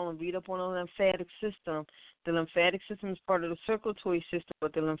blog and all and read up on the lymphatic system. The lymphatic system is part of the circulatory system,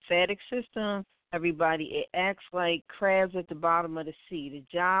 but the lymphatic system, everybody, it acts like crabs at the bottom of the sea. The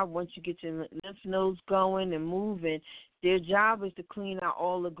job, once you get your lymph nodes going and moving, their job is to clean out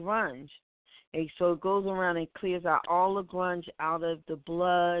all the grunge. And so it goes around and clears out all the grunge out of the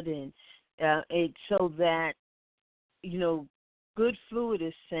blood, and it's so that, good fluid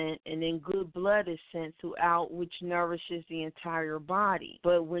is sent, and then good blood is sent throughout, which nourishes the entire body.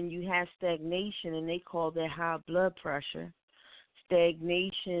 But when you have stagnation, and they call that high blood pressure,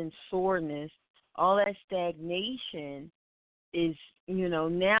 stagnation, soreness, all that stagnation is,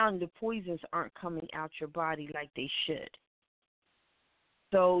 now the poisons aren't coming out your body like they should.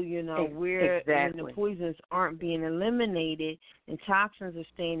 So, when the poisons aren't being eliminated and toxins are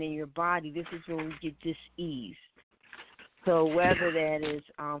staying in your body, this is when we get dis-ease. So whether that is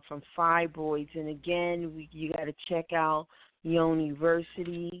from fibroids, and again, you got to check out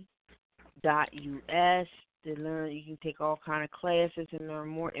yoniversity.us to learn. You can take all kind of classes and learn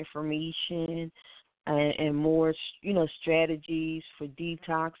more information and more, strategies for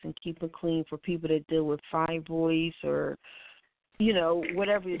detox and keeping clean for people that deal with fibroids or,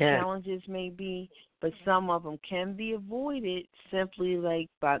 whatever the challenges may be. But some of them can be avoided simply like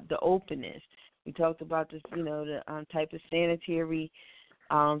by the openness. We talked about this, the type of sanitary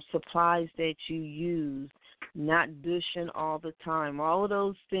supplies that you use, not douching all the time. All of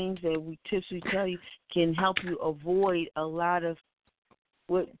those things that tips we tell you can help you avoid a lot of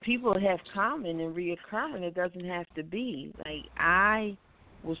what people have common and reoccurring. It doesn't have to be. Like, I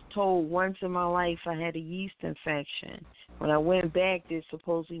was told once in my life I had a yeast infection. When I went back, it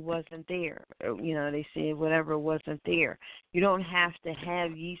supposedly wasn't there. They said whatever wasn't there. You don't have to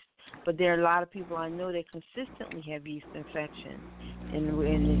have yeast, but there are a lot of people I know that consistently have yeast infections, and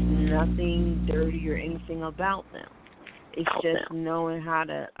there's nothing dirty or anything about them. It's just knowing how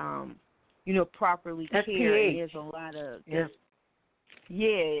to, properly care. There's a lot of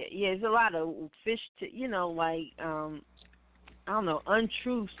It's a lot of fish, like I don't know,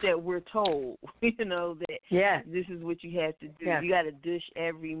 untruths that we're told. That this is what you have to do. Yeah. You got to dish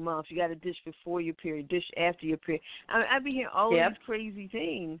every month. You got to dish before your period, dish after your period. I be hearing all these crazy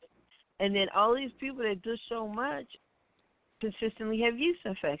things, and then all these people that dish so much consistently have yeast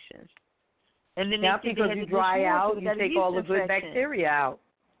infections. And then because you dry out, you take all the good bacteria out.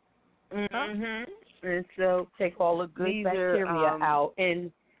 Mm-hmm. And so take all the good bacteria out.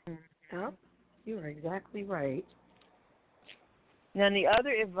 And you're exactly right. Now, the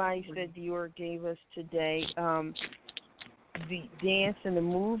other advice that Dior gave us today, the dance and the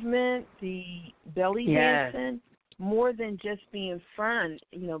movement, the belly dancing, more than just being fun.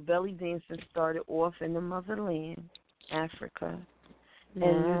 Belly dancing started off in the motherland, Africa.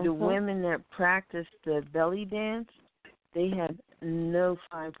 And the women that practice the belly dance, they have no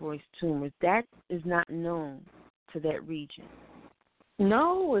fibroid tumors. That is not known to that region.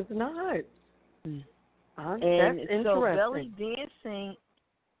 No, it's not. And so belly dancing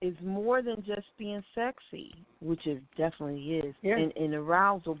is more than just being sexy, which it definitely is, in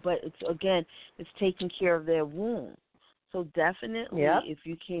arousal, but it's taking care of their womb. So definitely, if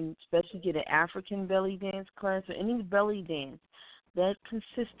you can, especially get an African belly dance class or any belly dance, that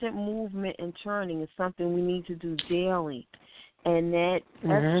consistent movement and turning is something we need to do daily. And that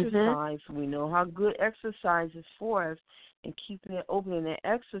exercise, we know how good exercise is for us, and keeping it open in that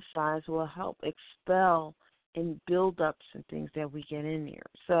exercise will help expel and build-ups and things that we get in there.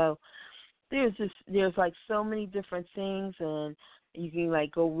 So there's like so many different things, and you can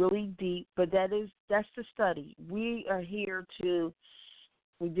like go really deep, but that's the study. We are here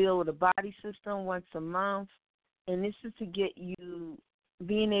we deal with a body system once a month, and this is to get you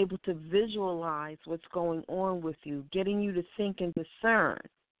being able to visualize what's going on with you, getting you to think and discern,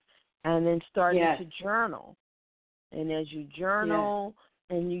 and then starting to journal. And as you journal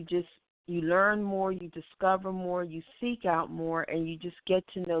and you learn more, you discover more, you seek out more, and you just get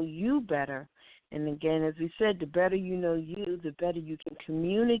to know you better. And again, as we said, the better you know you, the better you can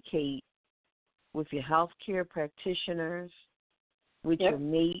communicate with your healthcare practitioners, with your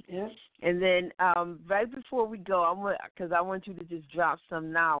mate. Yep. And then right before we go, because I want you to just drop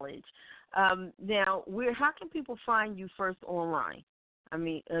some knowledge. Now, how can people find you first online? I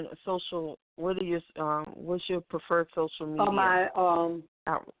mean, social. What's your preferred social media?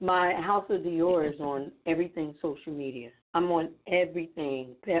 My House of Dior is on everything social media. I'm on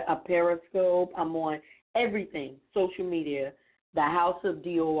everything. A Periscope. I'm on everything social media. The House of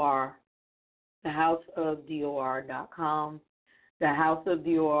Dior. thehouseofdior.com. The House of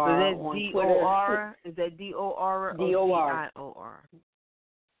Dior on Twitter. Is that D-O-R or D-I-O-R?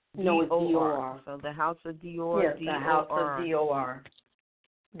 No, it's D-O-R. So the House of Dior. Yes, the House of Dior.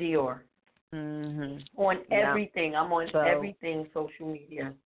 Dior. Mm-hmm. On everything. I'm on everything social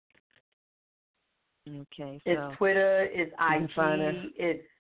media. Okay. So it's Twitter, it's IG, it's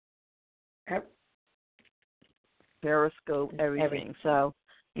Periscope, everything. So,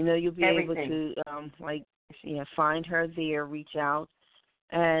 you'll be able to, find her there, reach out.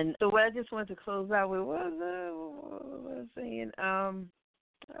 And so what I just wanted to close out with, what was I saying? Oh,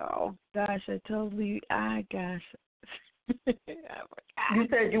 gosh, You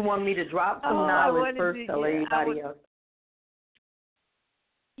said you want me to drop some knowledge first, tell everybody else.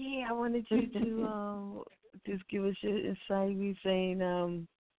 Yeah, I wanted you to just give us your insight. We saying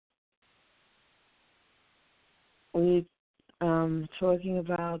we talking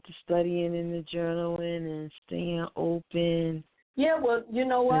about the studying and the journaling and staying open. Yeah, well, you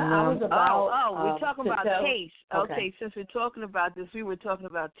know what? I was about. We're talking about taste. Okay, since we're talking about this, we were talking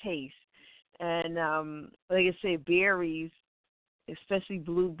about taste. And like I say, berries, especially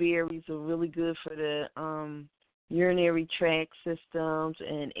blueberries, are really good for the urinary tract systems.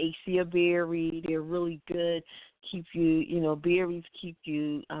 And acea berry, they're really good. Keep you, berries keep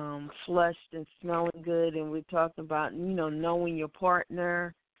you flushed and smelling good. And we're talking about, knowing your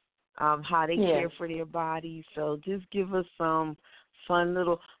partner, how they care for their body. So just give us some fun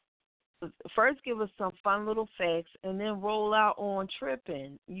little. First, give us some fun little facts, and then roll out on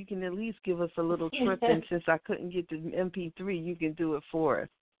tripping. You can at least give us a little tripping. Since I couldn't get the MP3, you can do it for us.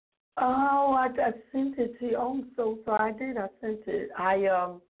 Oh, I sent it to you. Oh, I'm so sorry. I sent it.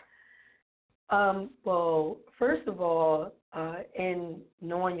 Well, first of all, in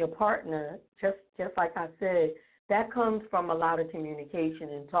knowing your partner, just like I said, that comes from a lot of communication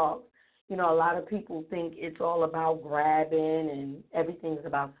and talk. A lot of people think it's all about grabbing and everything's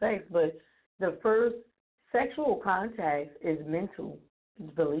about sex, but the first sexual contact is mental,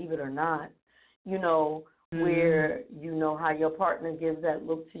 believe it or not. Where you know how your partner gives that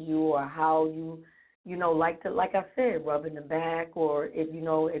look to you, or how you like I said, rubbing the back, or if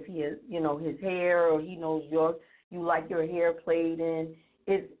if he is, his hair, or he knows you like your hair played in,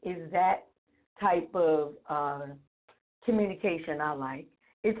 is that type of communication I like.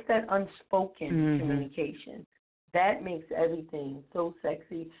 It's that unspoken communication. That makes everything so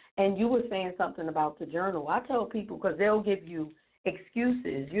sexy. And you were saying something about the journal. I tell people, because they'll give you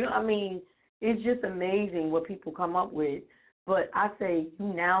excuses. It's just amazing what people come up with. But I say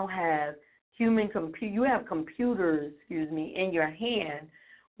you now have you have computers, in your hand.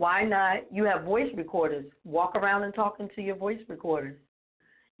 Why not? You have voice recorders. Walk around and talk into your voice recorders,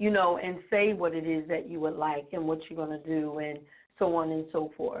 and say what it is that you would like and what you're going to do and so on and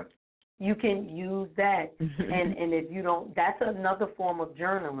so forth. You can use that. And if you don't, that's another form of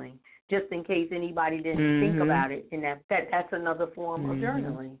journaling, just in case anybody didn't think about it. And that's another form of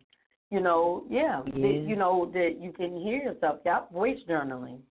journaling. That you can hear yourself. Yep, voice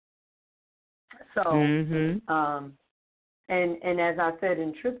journaling. So, and as I said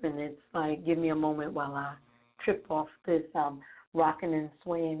in tripping, it's like, give me a moment while I trip off this. Rocking and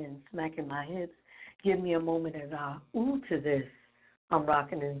swaying and smacking my hips. Give me a moment as I ooh to this. I'm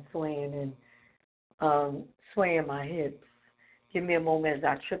rocking and swaying and swaying my hips. Give me a moment as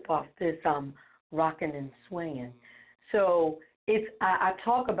I trip off this. I'm rocking and swaying. So I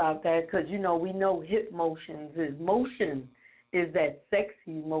talk about that because, we know hip motions is that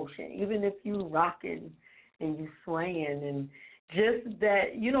sexy motion. Even if you rocking and you swaying and just that,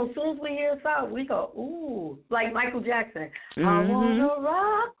 as soon as we hear a sound, we go, ooh, like Michael Jackson. I want to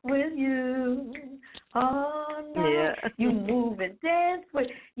rock with you all night. Yeah. You move and dance with,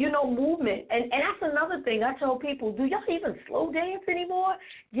 movement. And that's another thing. I tell people, do y'all even slow dance anymore?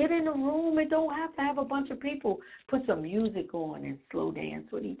 Get in the room and don't have to have a bunch of people. Put some music on and slow dance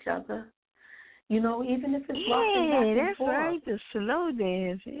with each other. Even if it's rocking back and that's forth. right, the slow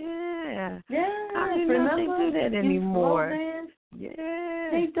dance. Yeah. Yeah. I didn't know they do that anymore. Slow dance? Yeah.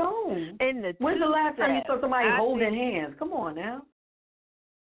 They don't. And when's the last time you saw somebody holding hands? Come on now.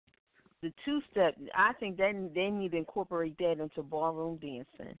 The two-step, I think they need to incorporate that into ballroom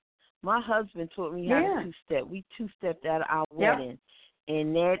dancing. My husband taught me how to two-step. We two-stepped at our wedding.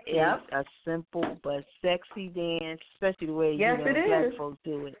 And that is a simple but sexy dance, especially the way black folks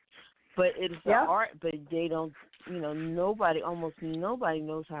do it. But it's the art, but they don't, almost nobody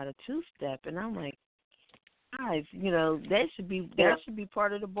knows how to two-step. And I'm like, guys, that should be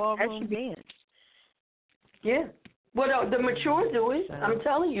part of the ballroom dance. Yeah. Well, the mature do it. I'm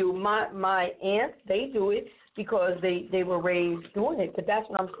telling you, my aunts, they do it because they were raised doing it. But that's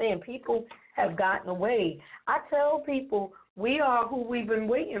what I'm saying. People have gotten away. I tell people, we are who we've been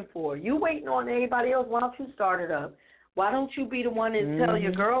waiting for. You waiting on anybody else, why don't you start it up? Why don't you be the one and tell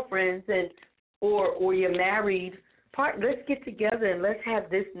your girlfriends or your married partner, let's get together and let's have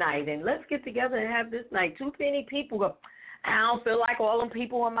this night, and let's get together and have this night. Too many people go, I don't feel like all them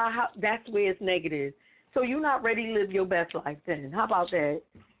people in my house. That's where it's negative. So you're not ready to live your best life then. How about that?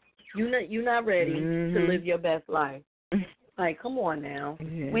 You're not ready to live your best life. Like, come on now.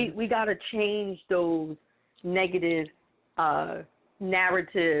 We got to change those negative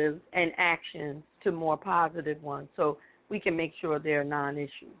narratives and actions to more positive ones so we can make sure they're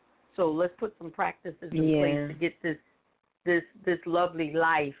non-issue. So let's put some practices in place to get this lovely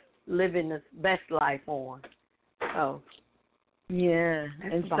life, living this best life on. So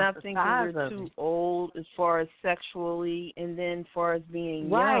and stop thinking we're too old as far as sexually, and then as far as being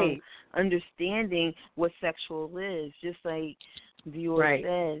young, understanding what sexual is. Just like viewer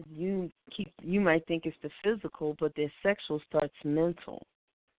said, you might think it's the physical, but the sexual starts mental.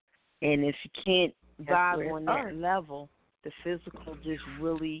 And if you can't vibe on that level, the physical just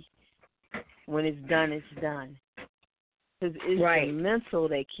really, when it's done, it's done. Because it's the mental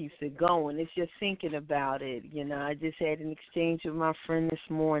that keeps it going. It's just thinking about it. I just had an exchange with my friend this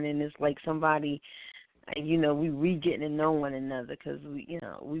morning. It's like somebody, we getting to know one another because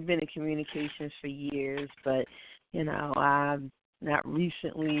we've been in communications for years, but not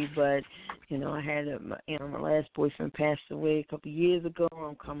recently, but I had my last boyfriend passed away a couple of years ago.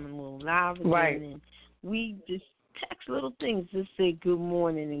 I'm coming a little live again, and we just text little things, just say good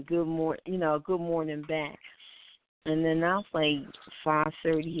morning and good morning back. And then I was like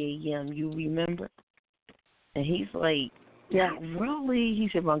 5:30 a.m. You remember? And he's like, really? He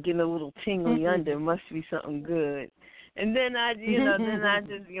said, well, I'm getting a little tingly under. Must be something good. And then I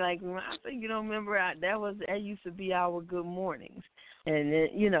just be like, I think you don't remember that used to be our good mornings. And then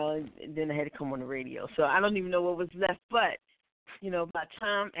then I had to come on the radio, so I don't even know what was left. But by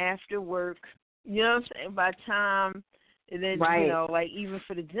time after work, what I'm saying, by time. And then, like even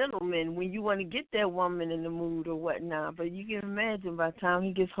for the gentleman, when you want to get that woman in the mood or whatnot, but you can imagine by the time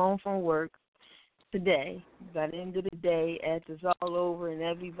he gets home from work, today, by the end of the day, after it's all over and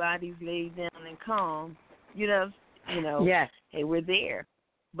everybody's laid down and calm, Yes. hey, we're there.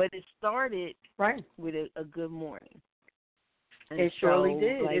 But it started Right. with a good morning. And It surely so,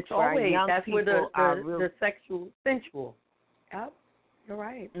 did. like, It's for our always, young that's where people, the sensual. Yep. You're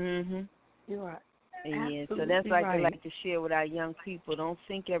right. Mm-hmm. You're right. Yeah, so Absolutely that's what I right. like to share with our young people. Don't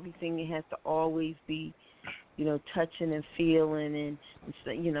think everything has to always be, touching and feeling, and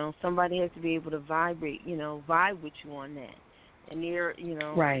somebody has to be able to vibe with you on that.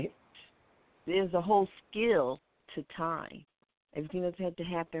 And Right. there's a whole skill to time. Everything doesn't have to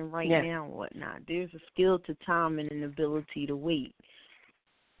happen right now and whatnot. There's a skill to time and an ability to wait.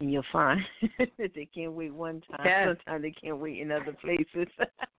 And you'll find that they can't wait one time. Yes. Sometimes they can't wait in other places.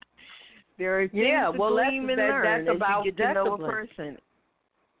 There are things to well, glean and learn that's as about you get to know a discipline. person.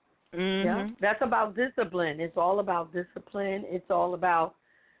 Mm-hmm. Yeah, that's about discipline. It's all about discipline. It's all about,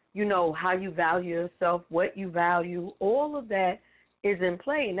 how you value yourself, what you value. All of that is in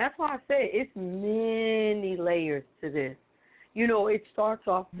play. And that's why I say it's many layers to this. It starts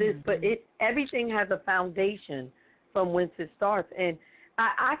off this, but everything has a foundation from whence it starts. And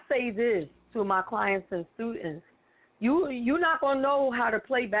I say this to my clients and students. You're not going to know how to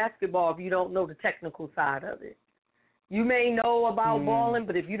play basketball if you don't know the technical side of it. You may know about balling,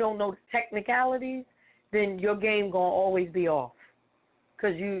 but if you don't know the technicalities, then your game going to always be off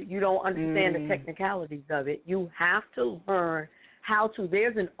because you don't understand the technicalities of it. You have to learn how to.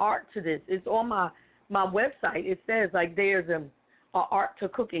 There's an art to this. It's on my website. It says, like, there's an art to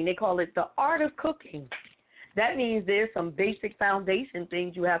cooking. They call it the art of cooking. That means there's some basic foundation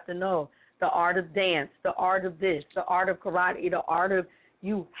things you have to know. The art of dance, the art of this, the art of karate, the art of,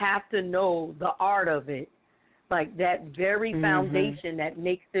 you have to know the art of it. Like that very foundation that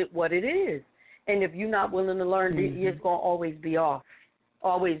makes it what it is. And if you're not willing to learn, it's going to always be off.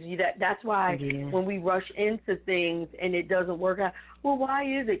 Always. That's why when we rush into things and it doesn't work out, well, why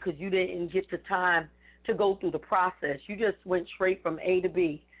is it? Because you didn't get the time to go through the process. You just went straight from A to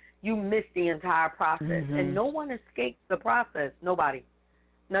B. You missed the entire process. And no one escapes the process. Nobody.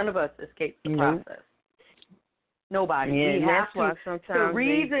 None of us escapes the process. Nobody. Yeah, we that's have why to. sometimes the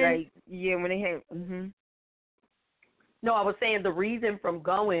reason, when they have. No, I was saying the reason from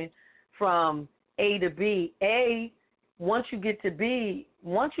going from A to B. Once you get to B,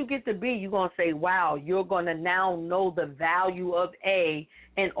 you're going to say, wow, you're going to now know the value of A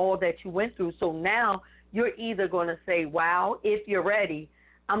and all that you went through. So now you're either going to say, wow, if you're ready,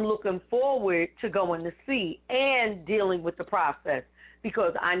 I'm looking forward to going to C and dealing with the process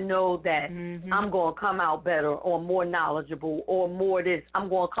because I know that I'm going to come out better or more knowledgeable or more this. I'm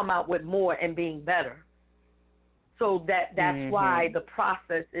going to come out with more and being better. So that's why the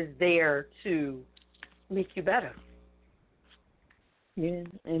process is there to make you better. Yeah,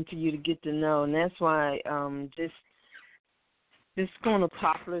 and for you to get to know. And that's why this kind of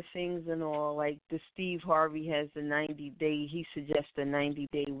popular things and all, like the Steve Harvey has the 90-day, he suggests a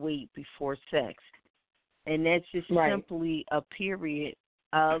 90-day wait before sex. And that's just simply a period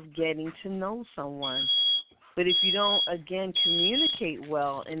of getting to know someone. But if you don't, again, communicate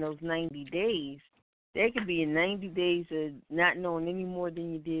well in those 90 days, there could be 90 days of not knowing any more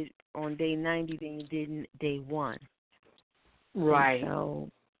than you did on day 90 than you did in day 1. Right. And so,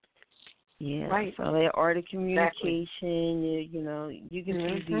 yeah. Right. So that art of communication, you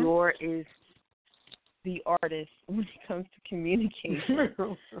can see Dior is the artist when it comes to communication.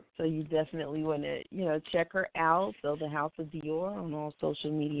 So you definitely want to, check her out. So the House of Dior on all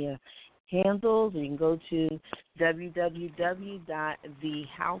social media handles. You can go to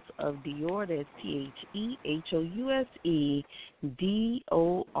www.thehouseofdior, that's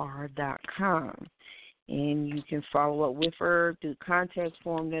TheHouseOfDor.com. And you can follow up with her through the contact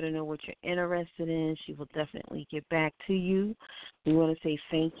form, let her know what you're interested in. She will definitely get back to you. We want to say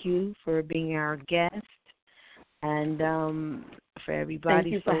thank you for being our guest. And for everybody,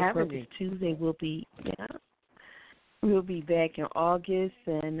 thank you for having me. Tuesday we'll be back in August,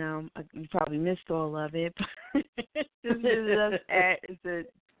 and you probably missed all of it. Just visit us it's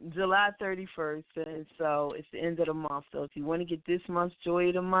July 31st, and so it's the end of the month. So if you want to get this month's Joy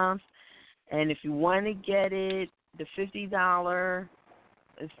of the Month, and if you want to get it, the $50,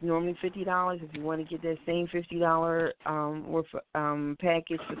 it's normally $50. If you want to get that same $50 worth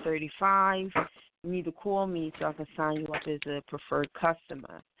package for $35, you need to call me so I can sign you up as a preferred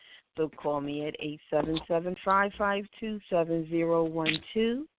customer. So call me at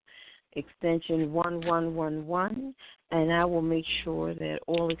 877-552-7012, extension 1111, and I will make sure that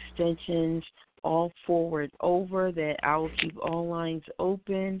all extensions all forward over, that I will keep all lines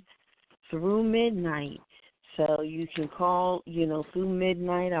open through midnight So you can call, through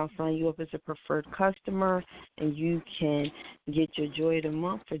midnight. I'll sign you up as a preferred customer, and you can get your Joy of the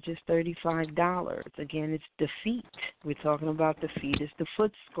Month for just $35. Again, it's the feet. We're talking about the feet. It's the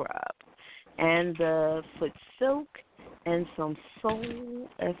foot scrub and the foot silk and some soul,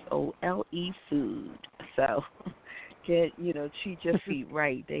 SOLE food. So treat your feet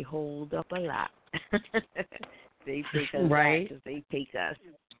right. They hold up a lot. They take us right because they take us.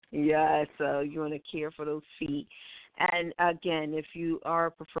 Yeah, so you want to care for those feet. And, again, if you are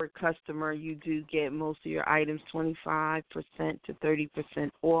a preferred customer, you do get most of your items 25% to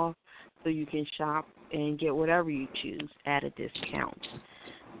 30% off, so you can shop and get whatever you choose at a discount.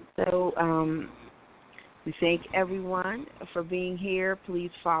 So we thank everyone for being here.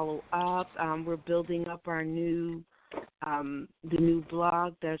 Please follow up. We're building up our the new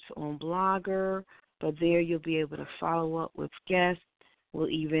blog that's on Blogger, but there you'll be able to follow up with guests. We'll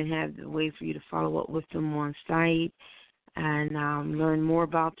even have the way for you to follow up with them on site and learn more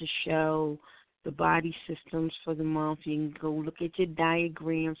about the show, the body systems for the month. You can go look at your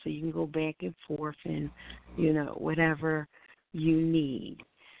diagram so you can go back and forth and, whatever you need.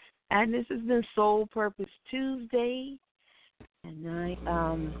 And this has been Soul Purpose Tuesday. And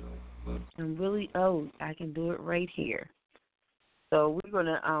I'm really, I can do it right here. So we're going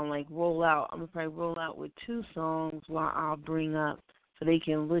to roll out. I'm going to probably roll out with 2 songs while I'll bring up so they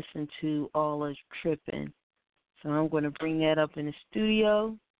can listen to all us tripping. So I'm going to bring that up in the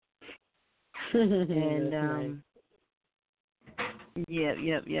studio. And yep.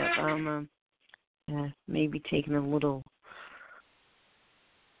 Maybe taking a little.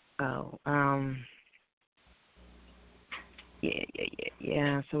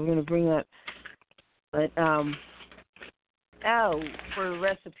 Yeah. So we're going to bring up, but for the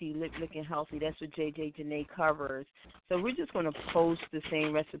recipe, Lickin' Healthy, that's what Janae covers. So we're just going to post the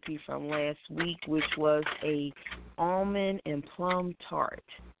same recipe from last week, which was a almond and plum tart.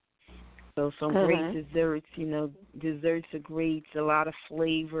 So some great desserts, desserts are great, a lot of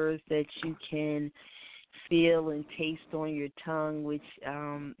flavors that you can feel and taste on your tongue, which,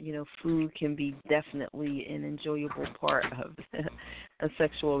 food can be definitely an enjoyable part of a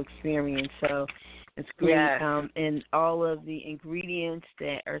sexual experience. So it's great. Yes. And all of the ingredients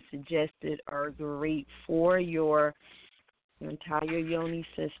that are suggested are great for your entire yoni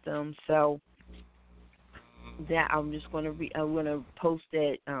system. So that I'm going to post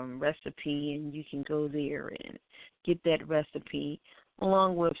that recipe, and you can go there and get that recipe,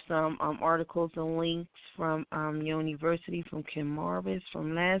 along with some articles and links from University from Kim Marvis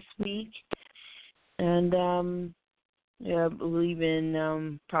from last week. And I believe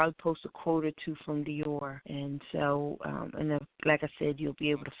in probably post a quote or 2 from Dior. And so, like I said, you'll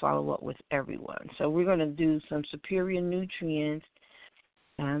be able to follow up with everyone. So we're going to do some superior nutrients,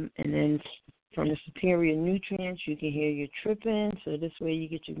 and then from the superior nutrients, you can hear your tripping. So this way you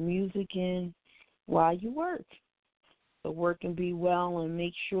get your music in while you work. So work and be well, and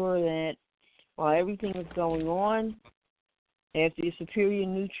make sure that while everything is going on, after your superior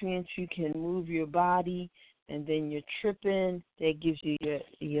nutrients, you can move your body, and then you're tripping. That gives you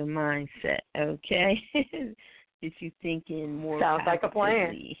your mindset, okay? If you're thinking more. Sounds like a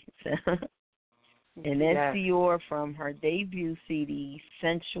plan. So, and that's Dior from her debut CD,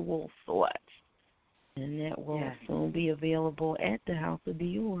 Sensual Thoughts. And that will soon be available at the House of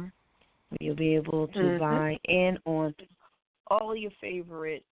Dior. You'll be able to buy and on all your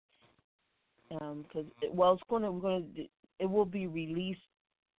favorite, it will be released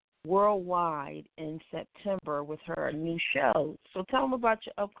worldwide in September with her new show. So tell them about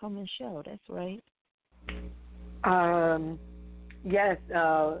your upcoming show. That's right. Yes,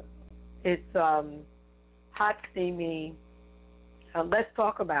 it's hot, steamy. Let's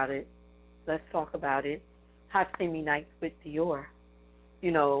talk about it. Hot, steamy nights with Dior.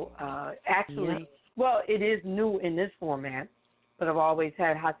 Actually, well, it is new in this format, but I've always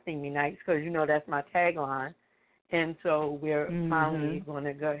had hot, steamy nights because, that's my tagline. And so we're finally going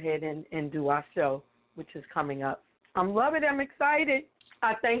to go ahead and do our show, which is coming up. I'm loving it. I'm excited.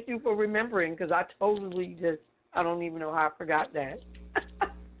 I thank you for remembering because I totally I don't even know how I forgot that.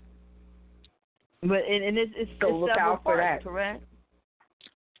 But it's so look out for that, correct?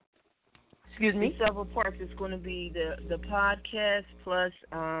 Excuse me? Several parts. It's going to be the podcast plus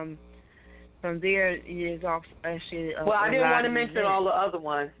from there is actually. Well, I didn't want to mention all the other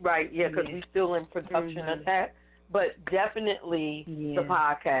ones, right? Yeah, because we're still in production of that. But definitely the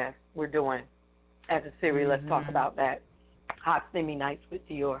podcast we're doing as a series. Let's talk about that. Hot, steamy nights with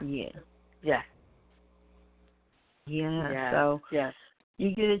Dior. Yeah. So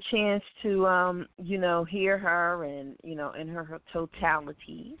you get a chance to hear her and in her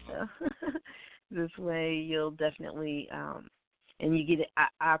totality. So This way you'll definitely, and you get an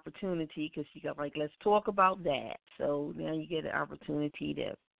opportunity because you got like, let's talk about that. So now you get an opportunity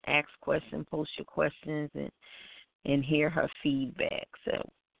to ask questions, post your questions, and hear her feedback.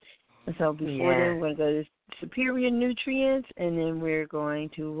 So before then, we're going to go to superior nutrients, and then we're going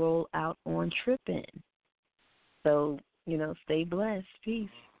to roll out on tripping. So, stay blessed. Peace.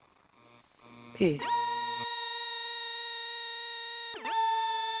 Peace.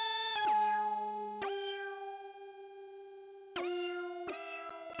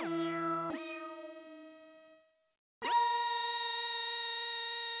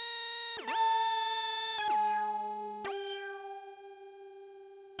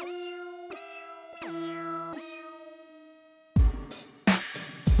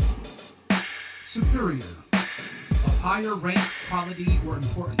 Superior, of higher rank, quality, or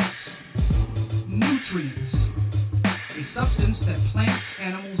importance. Nutrients, a substance that plants,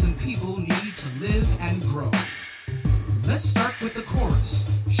 animals, and people need to live and grow. Let's start with the chorus,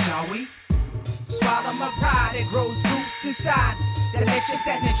 shall we? Swallow my pride, it grows roots inside. Delicious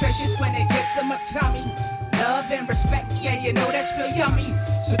and nutritious when it gets in my tummy. Love and respect, yeah, that's real yummy.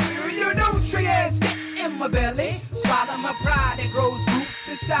 Superior nutrients in my belly. Swallow my pride, it grows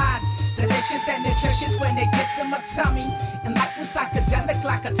roots inside. Delicious and nutritious when it gets in my tummy. And life was psychedelic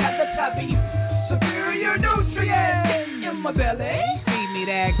like a Teletubby. Superior nutrients in my belly. Feed me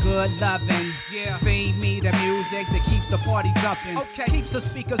that good lovin'. Yeah. Feed me the music that keeps the party jumping. Okay. Keeps the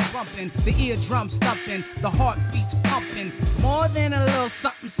speakers bumping, the eardrums thumping, the heartbeats pumping. More than a little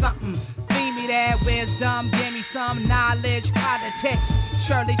something, something. Feed me that wisdom, give me some knowledge, politics.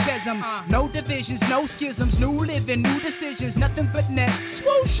 Shirley Chisholm, no divisions, no schisms, new living, new decisions, nothing but net.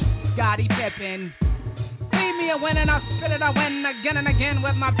 Swoosh, Scottie Pippen. Leave me a win and I'll spit it, I win again and again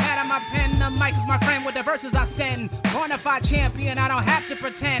with my pad and my pen. The mic is my friend with the verses I send. Bonafide champion, I don't have to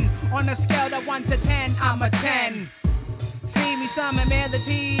pretend. On a scale of 1 to 10, I'm a 10. Feed me some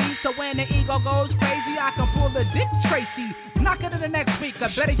melodies, so when the ego goes crazy, I can pull a Dick Tracy. Knock it in the next week, or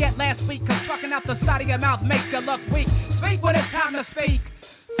better yet last week, cause fucking out the side of your mouth makes you look weak. Speak when it's time to speak.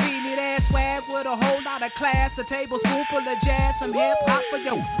 Feed me that swag with a whole lot of class, a tablespoon full of jazz, some hip-hop for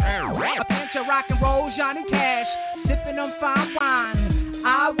you. A pinch of rock and roll, Johnny Cash, sipping on fine wine.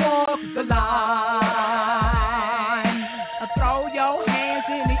 I walk the line. Throw your hands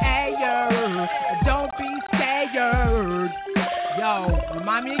in the air, don't be scared. Yo,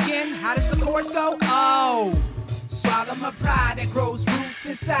 remind me again, how does the chorus go? Oh, swallow my pride that grows roots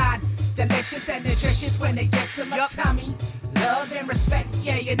inside. Delicious and nutritious when it gets in my tummy. Love and respect,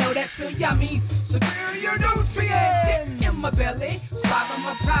 yeah, that's real yummy. Superior nutrients in my belly. Swallow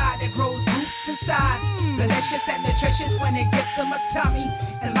my pride that grows roots inside. Delicious and nutritious when it gets in my tummy.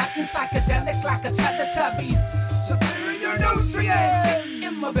 And life is psychedelic like a Teletubby. Superior nutrients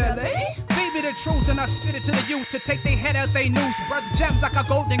in my belly. Feed me the truth and I spit it to the youth to take their head out they noose. Brother gems like a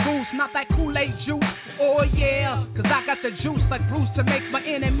golden goose, not that Kool-Aid juice. Oh yeah, cause I got the juice like Bruce to make my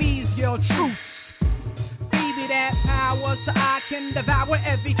enemies yell truce. Feed me that power so I can devour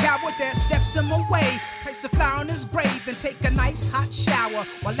every coward that steps in my way. Place the flower on his grave and take a nice hot shower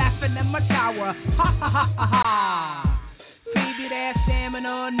while laughing in my tower. Ha ha ha ha ha. Feed me that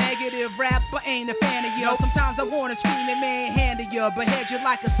stamina, negative rap, but ain't a fan of you. Sometimes I wanna scream and manhandle you, but head you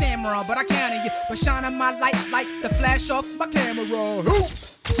like a samurai, but I can't you. But shining my light like the flash off my camera.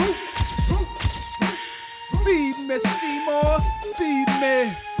 Feed me, Seymour, feed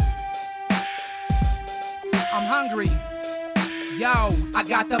me. I'm hungry. Yo, I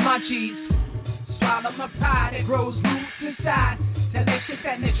got the munchies. Swallow my pride, it grows roots inside. Delicious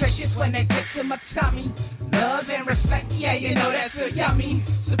and nutritious when it gets in my tummy. Love and respect, yeah, that's real yummy.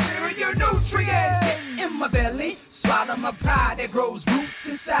 Superior nutrients in my belly. Swallow my pride, it grows roots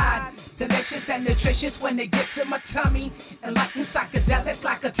inside. Delicious and nutritious when it gets in my tummy. And like in psychedelic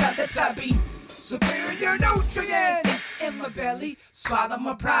like a Teletubby. Superior nutrients in my belly. Swallow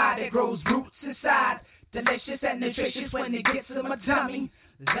my pride, it grows roots inside. Delicious and nutritious when it gets in my tummy.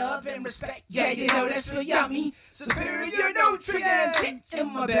 Love and respect, yeah, that's real yummy. Superior nutrients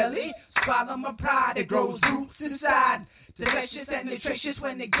in my belly. Swallow my pride, it grows roots inside. Delicious and nutritious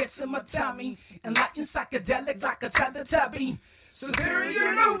when it gets in my tummy. And like in psychedelic like a Teletubby.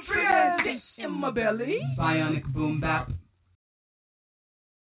 Superior nutrients in my belly. Bionic boom bap.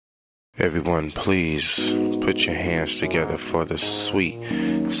 Everyone, please put your hands together for the sweet,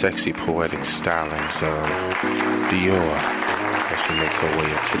 sexy, poetic stylings of Dior as we make our way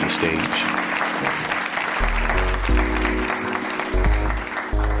up to the stage.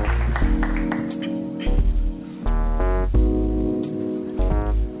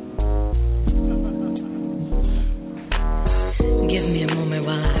 Give me a moment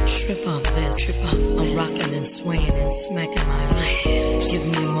while I trip off that, trip off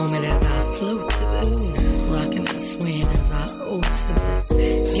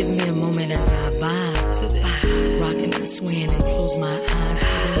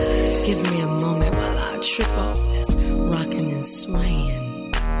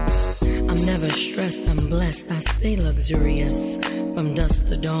stay luxurious. From dusk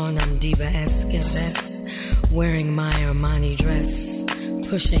to dawn, I'm diva-esque at best. Wearing my Armani dress,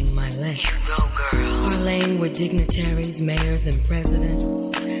 pushing my left. Parlaying with dignitaries, mayors, and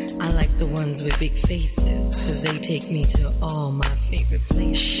presidents. I like the ones with big faces, cause they take me to all my favorite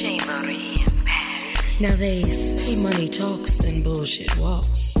places. Now they say money talks and bullshit walks,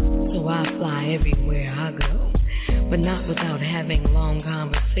 so I fly everywhere I go, but not without having long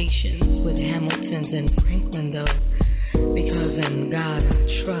conversations with Hamiltons and Franklin though, because in God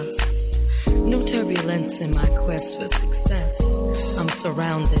I trust. No turbulence in my quest for success. I'm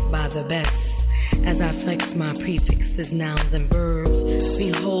surrounded by the best. As I flex my prefixes, nouns, and verbs,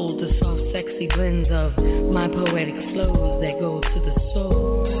 behold the soft, sexy blends of my poetic flows that go to the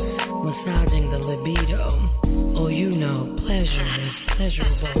soul, massaging the libido. Oh, you know, pleasure is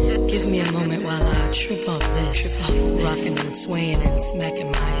pleasurable. Give me a moment while I trip off this, rocking and swaying and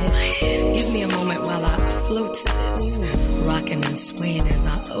smacking my hips. Give me a moment while I float to this, rocking and swaying as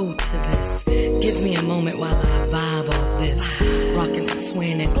I owe to this. Give me a moment while I vibe off this, rocking and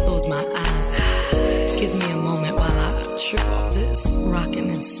swaying and close my eyes. Give me a moment while I trip off this, rocking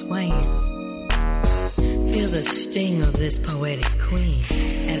and swaying. Feel the sting of this poetic queen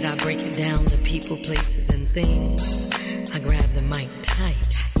as I break it down to people, places, and things. I grab the mic tight,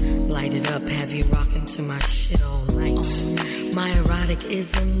 light it up, have you rocking to my shit all night. My erotic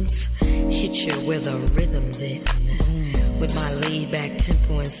isms hit you where the rhythm's in. With my laid-back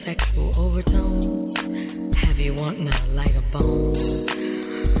tempo and sexual overtones, have you wanting to light a bone?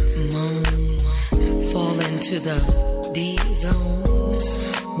 Moan, fall into the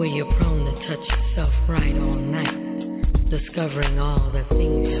D-zone, where you're prone to touch yourself right all night, discovering all the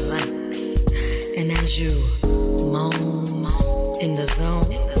things you like. And as you moan in the zone,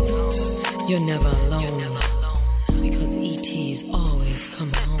 you're never alone, because ET's always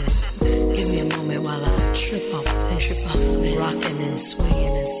coming home. Give me a moment while I trip off this, rocking and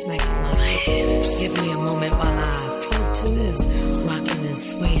swaying and smacking my hips. Give me a moment while I float to this, rocking and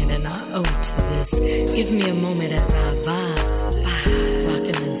swaying and I owe to this. Give me a moment as I vibe,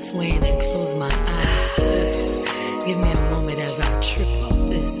 rocking and swaying and close my eyes to this. Give me a moment as I trip off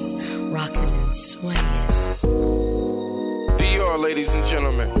this, rocking and swaying. Dior, ladies and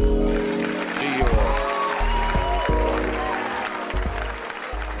gentlemen. Dior.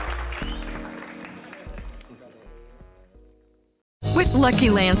 With Lucky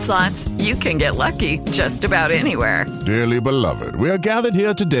Land Slots, you can get lucky just about anywhere. Dearly beloved, we are gathered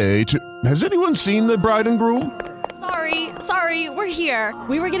here today to... Has anyone seen the bride and groom? Sorry, we're here.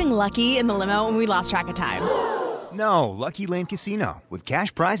 We were getting lucky in the limo and we lost track of time. No, Lucky Land Casino, with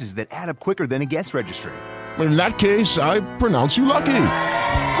cash prizes that add up quicker than a guest registry. In that case, I pronounce you lucky.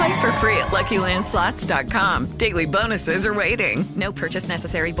 Play for free at LuckyLandSlots.com. Daily bonuses are waiting. No purchase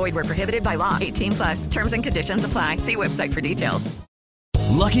necessary. Void where prohibited by law. 18+. Terms and conditions apply. See website for details.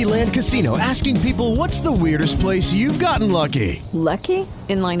 Lucky Land Casino, asking people, what's the weirdest place you've gotten lucky? Lucky?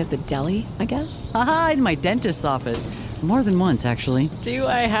 In line at the deli, I guess? Aha, in my dentist's office. More than once, actually. Do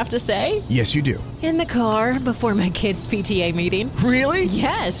I have to say? Yes, you do. In the car before my kids' PTA meeting. Really?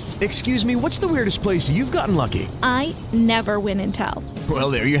 Yes. Excuse me, what's the weirdest place you've gotten lucky? I never win and tell.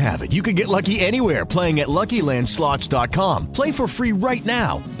 Well, there you have it. You can get lucky anywhere, playing at LuckyLandSlots.com. Play for free right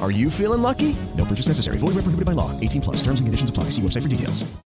now. Are you feeling lucky? No purchase necessary. Void where prohibited by law. 18+. Terms and conditions apply. See website for details.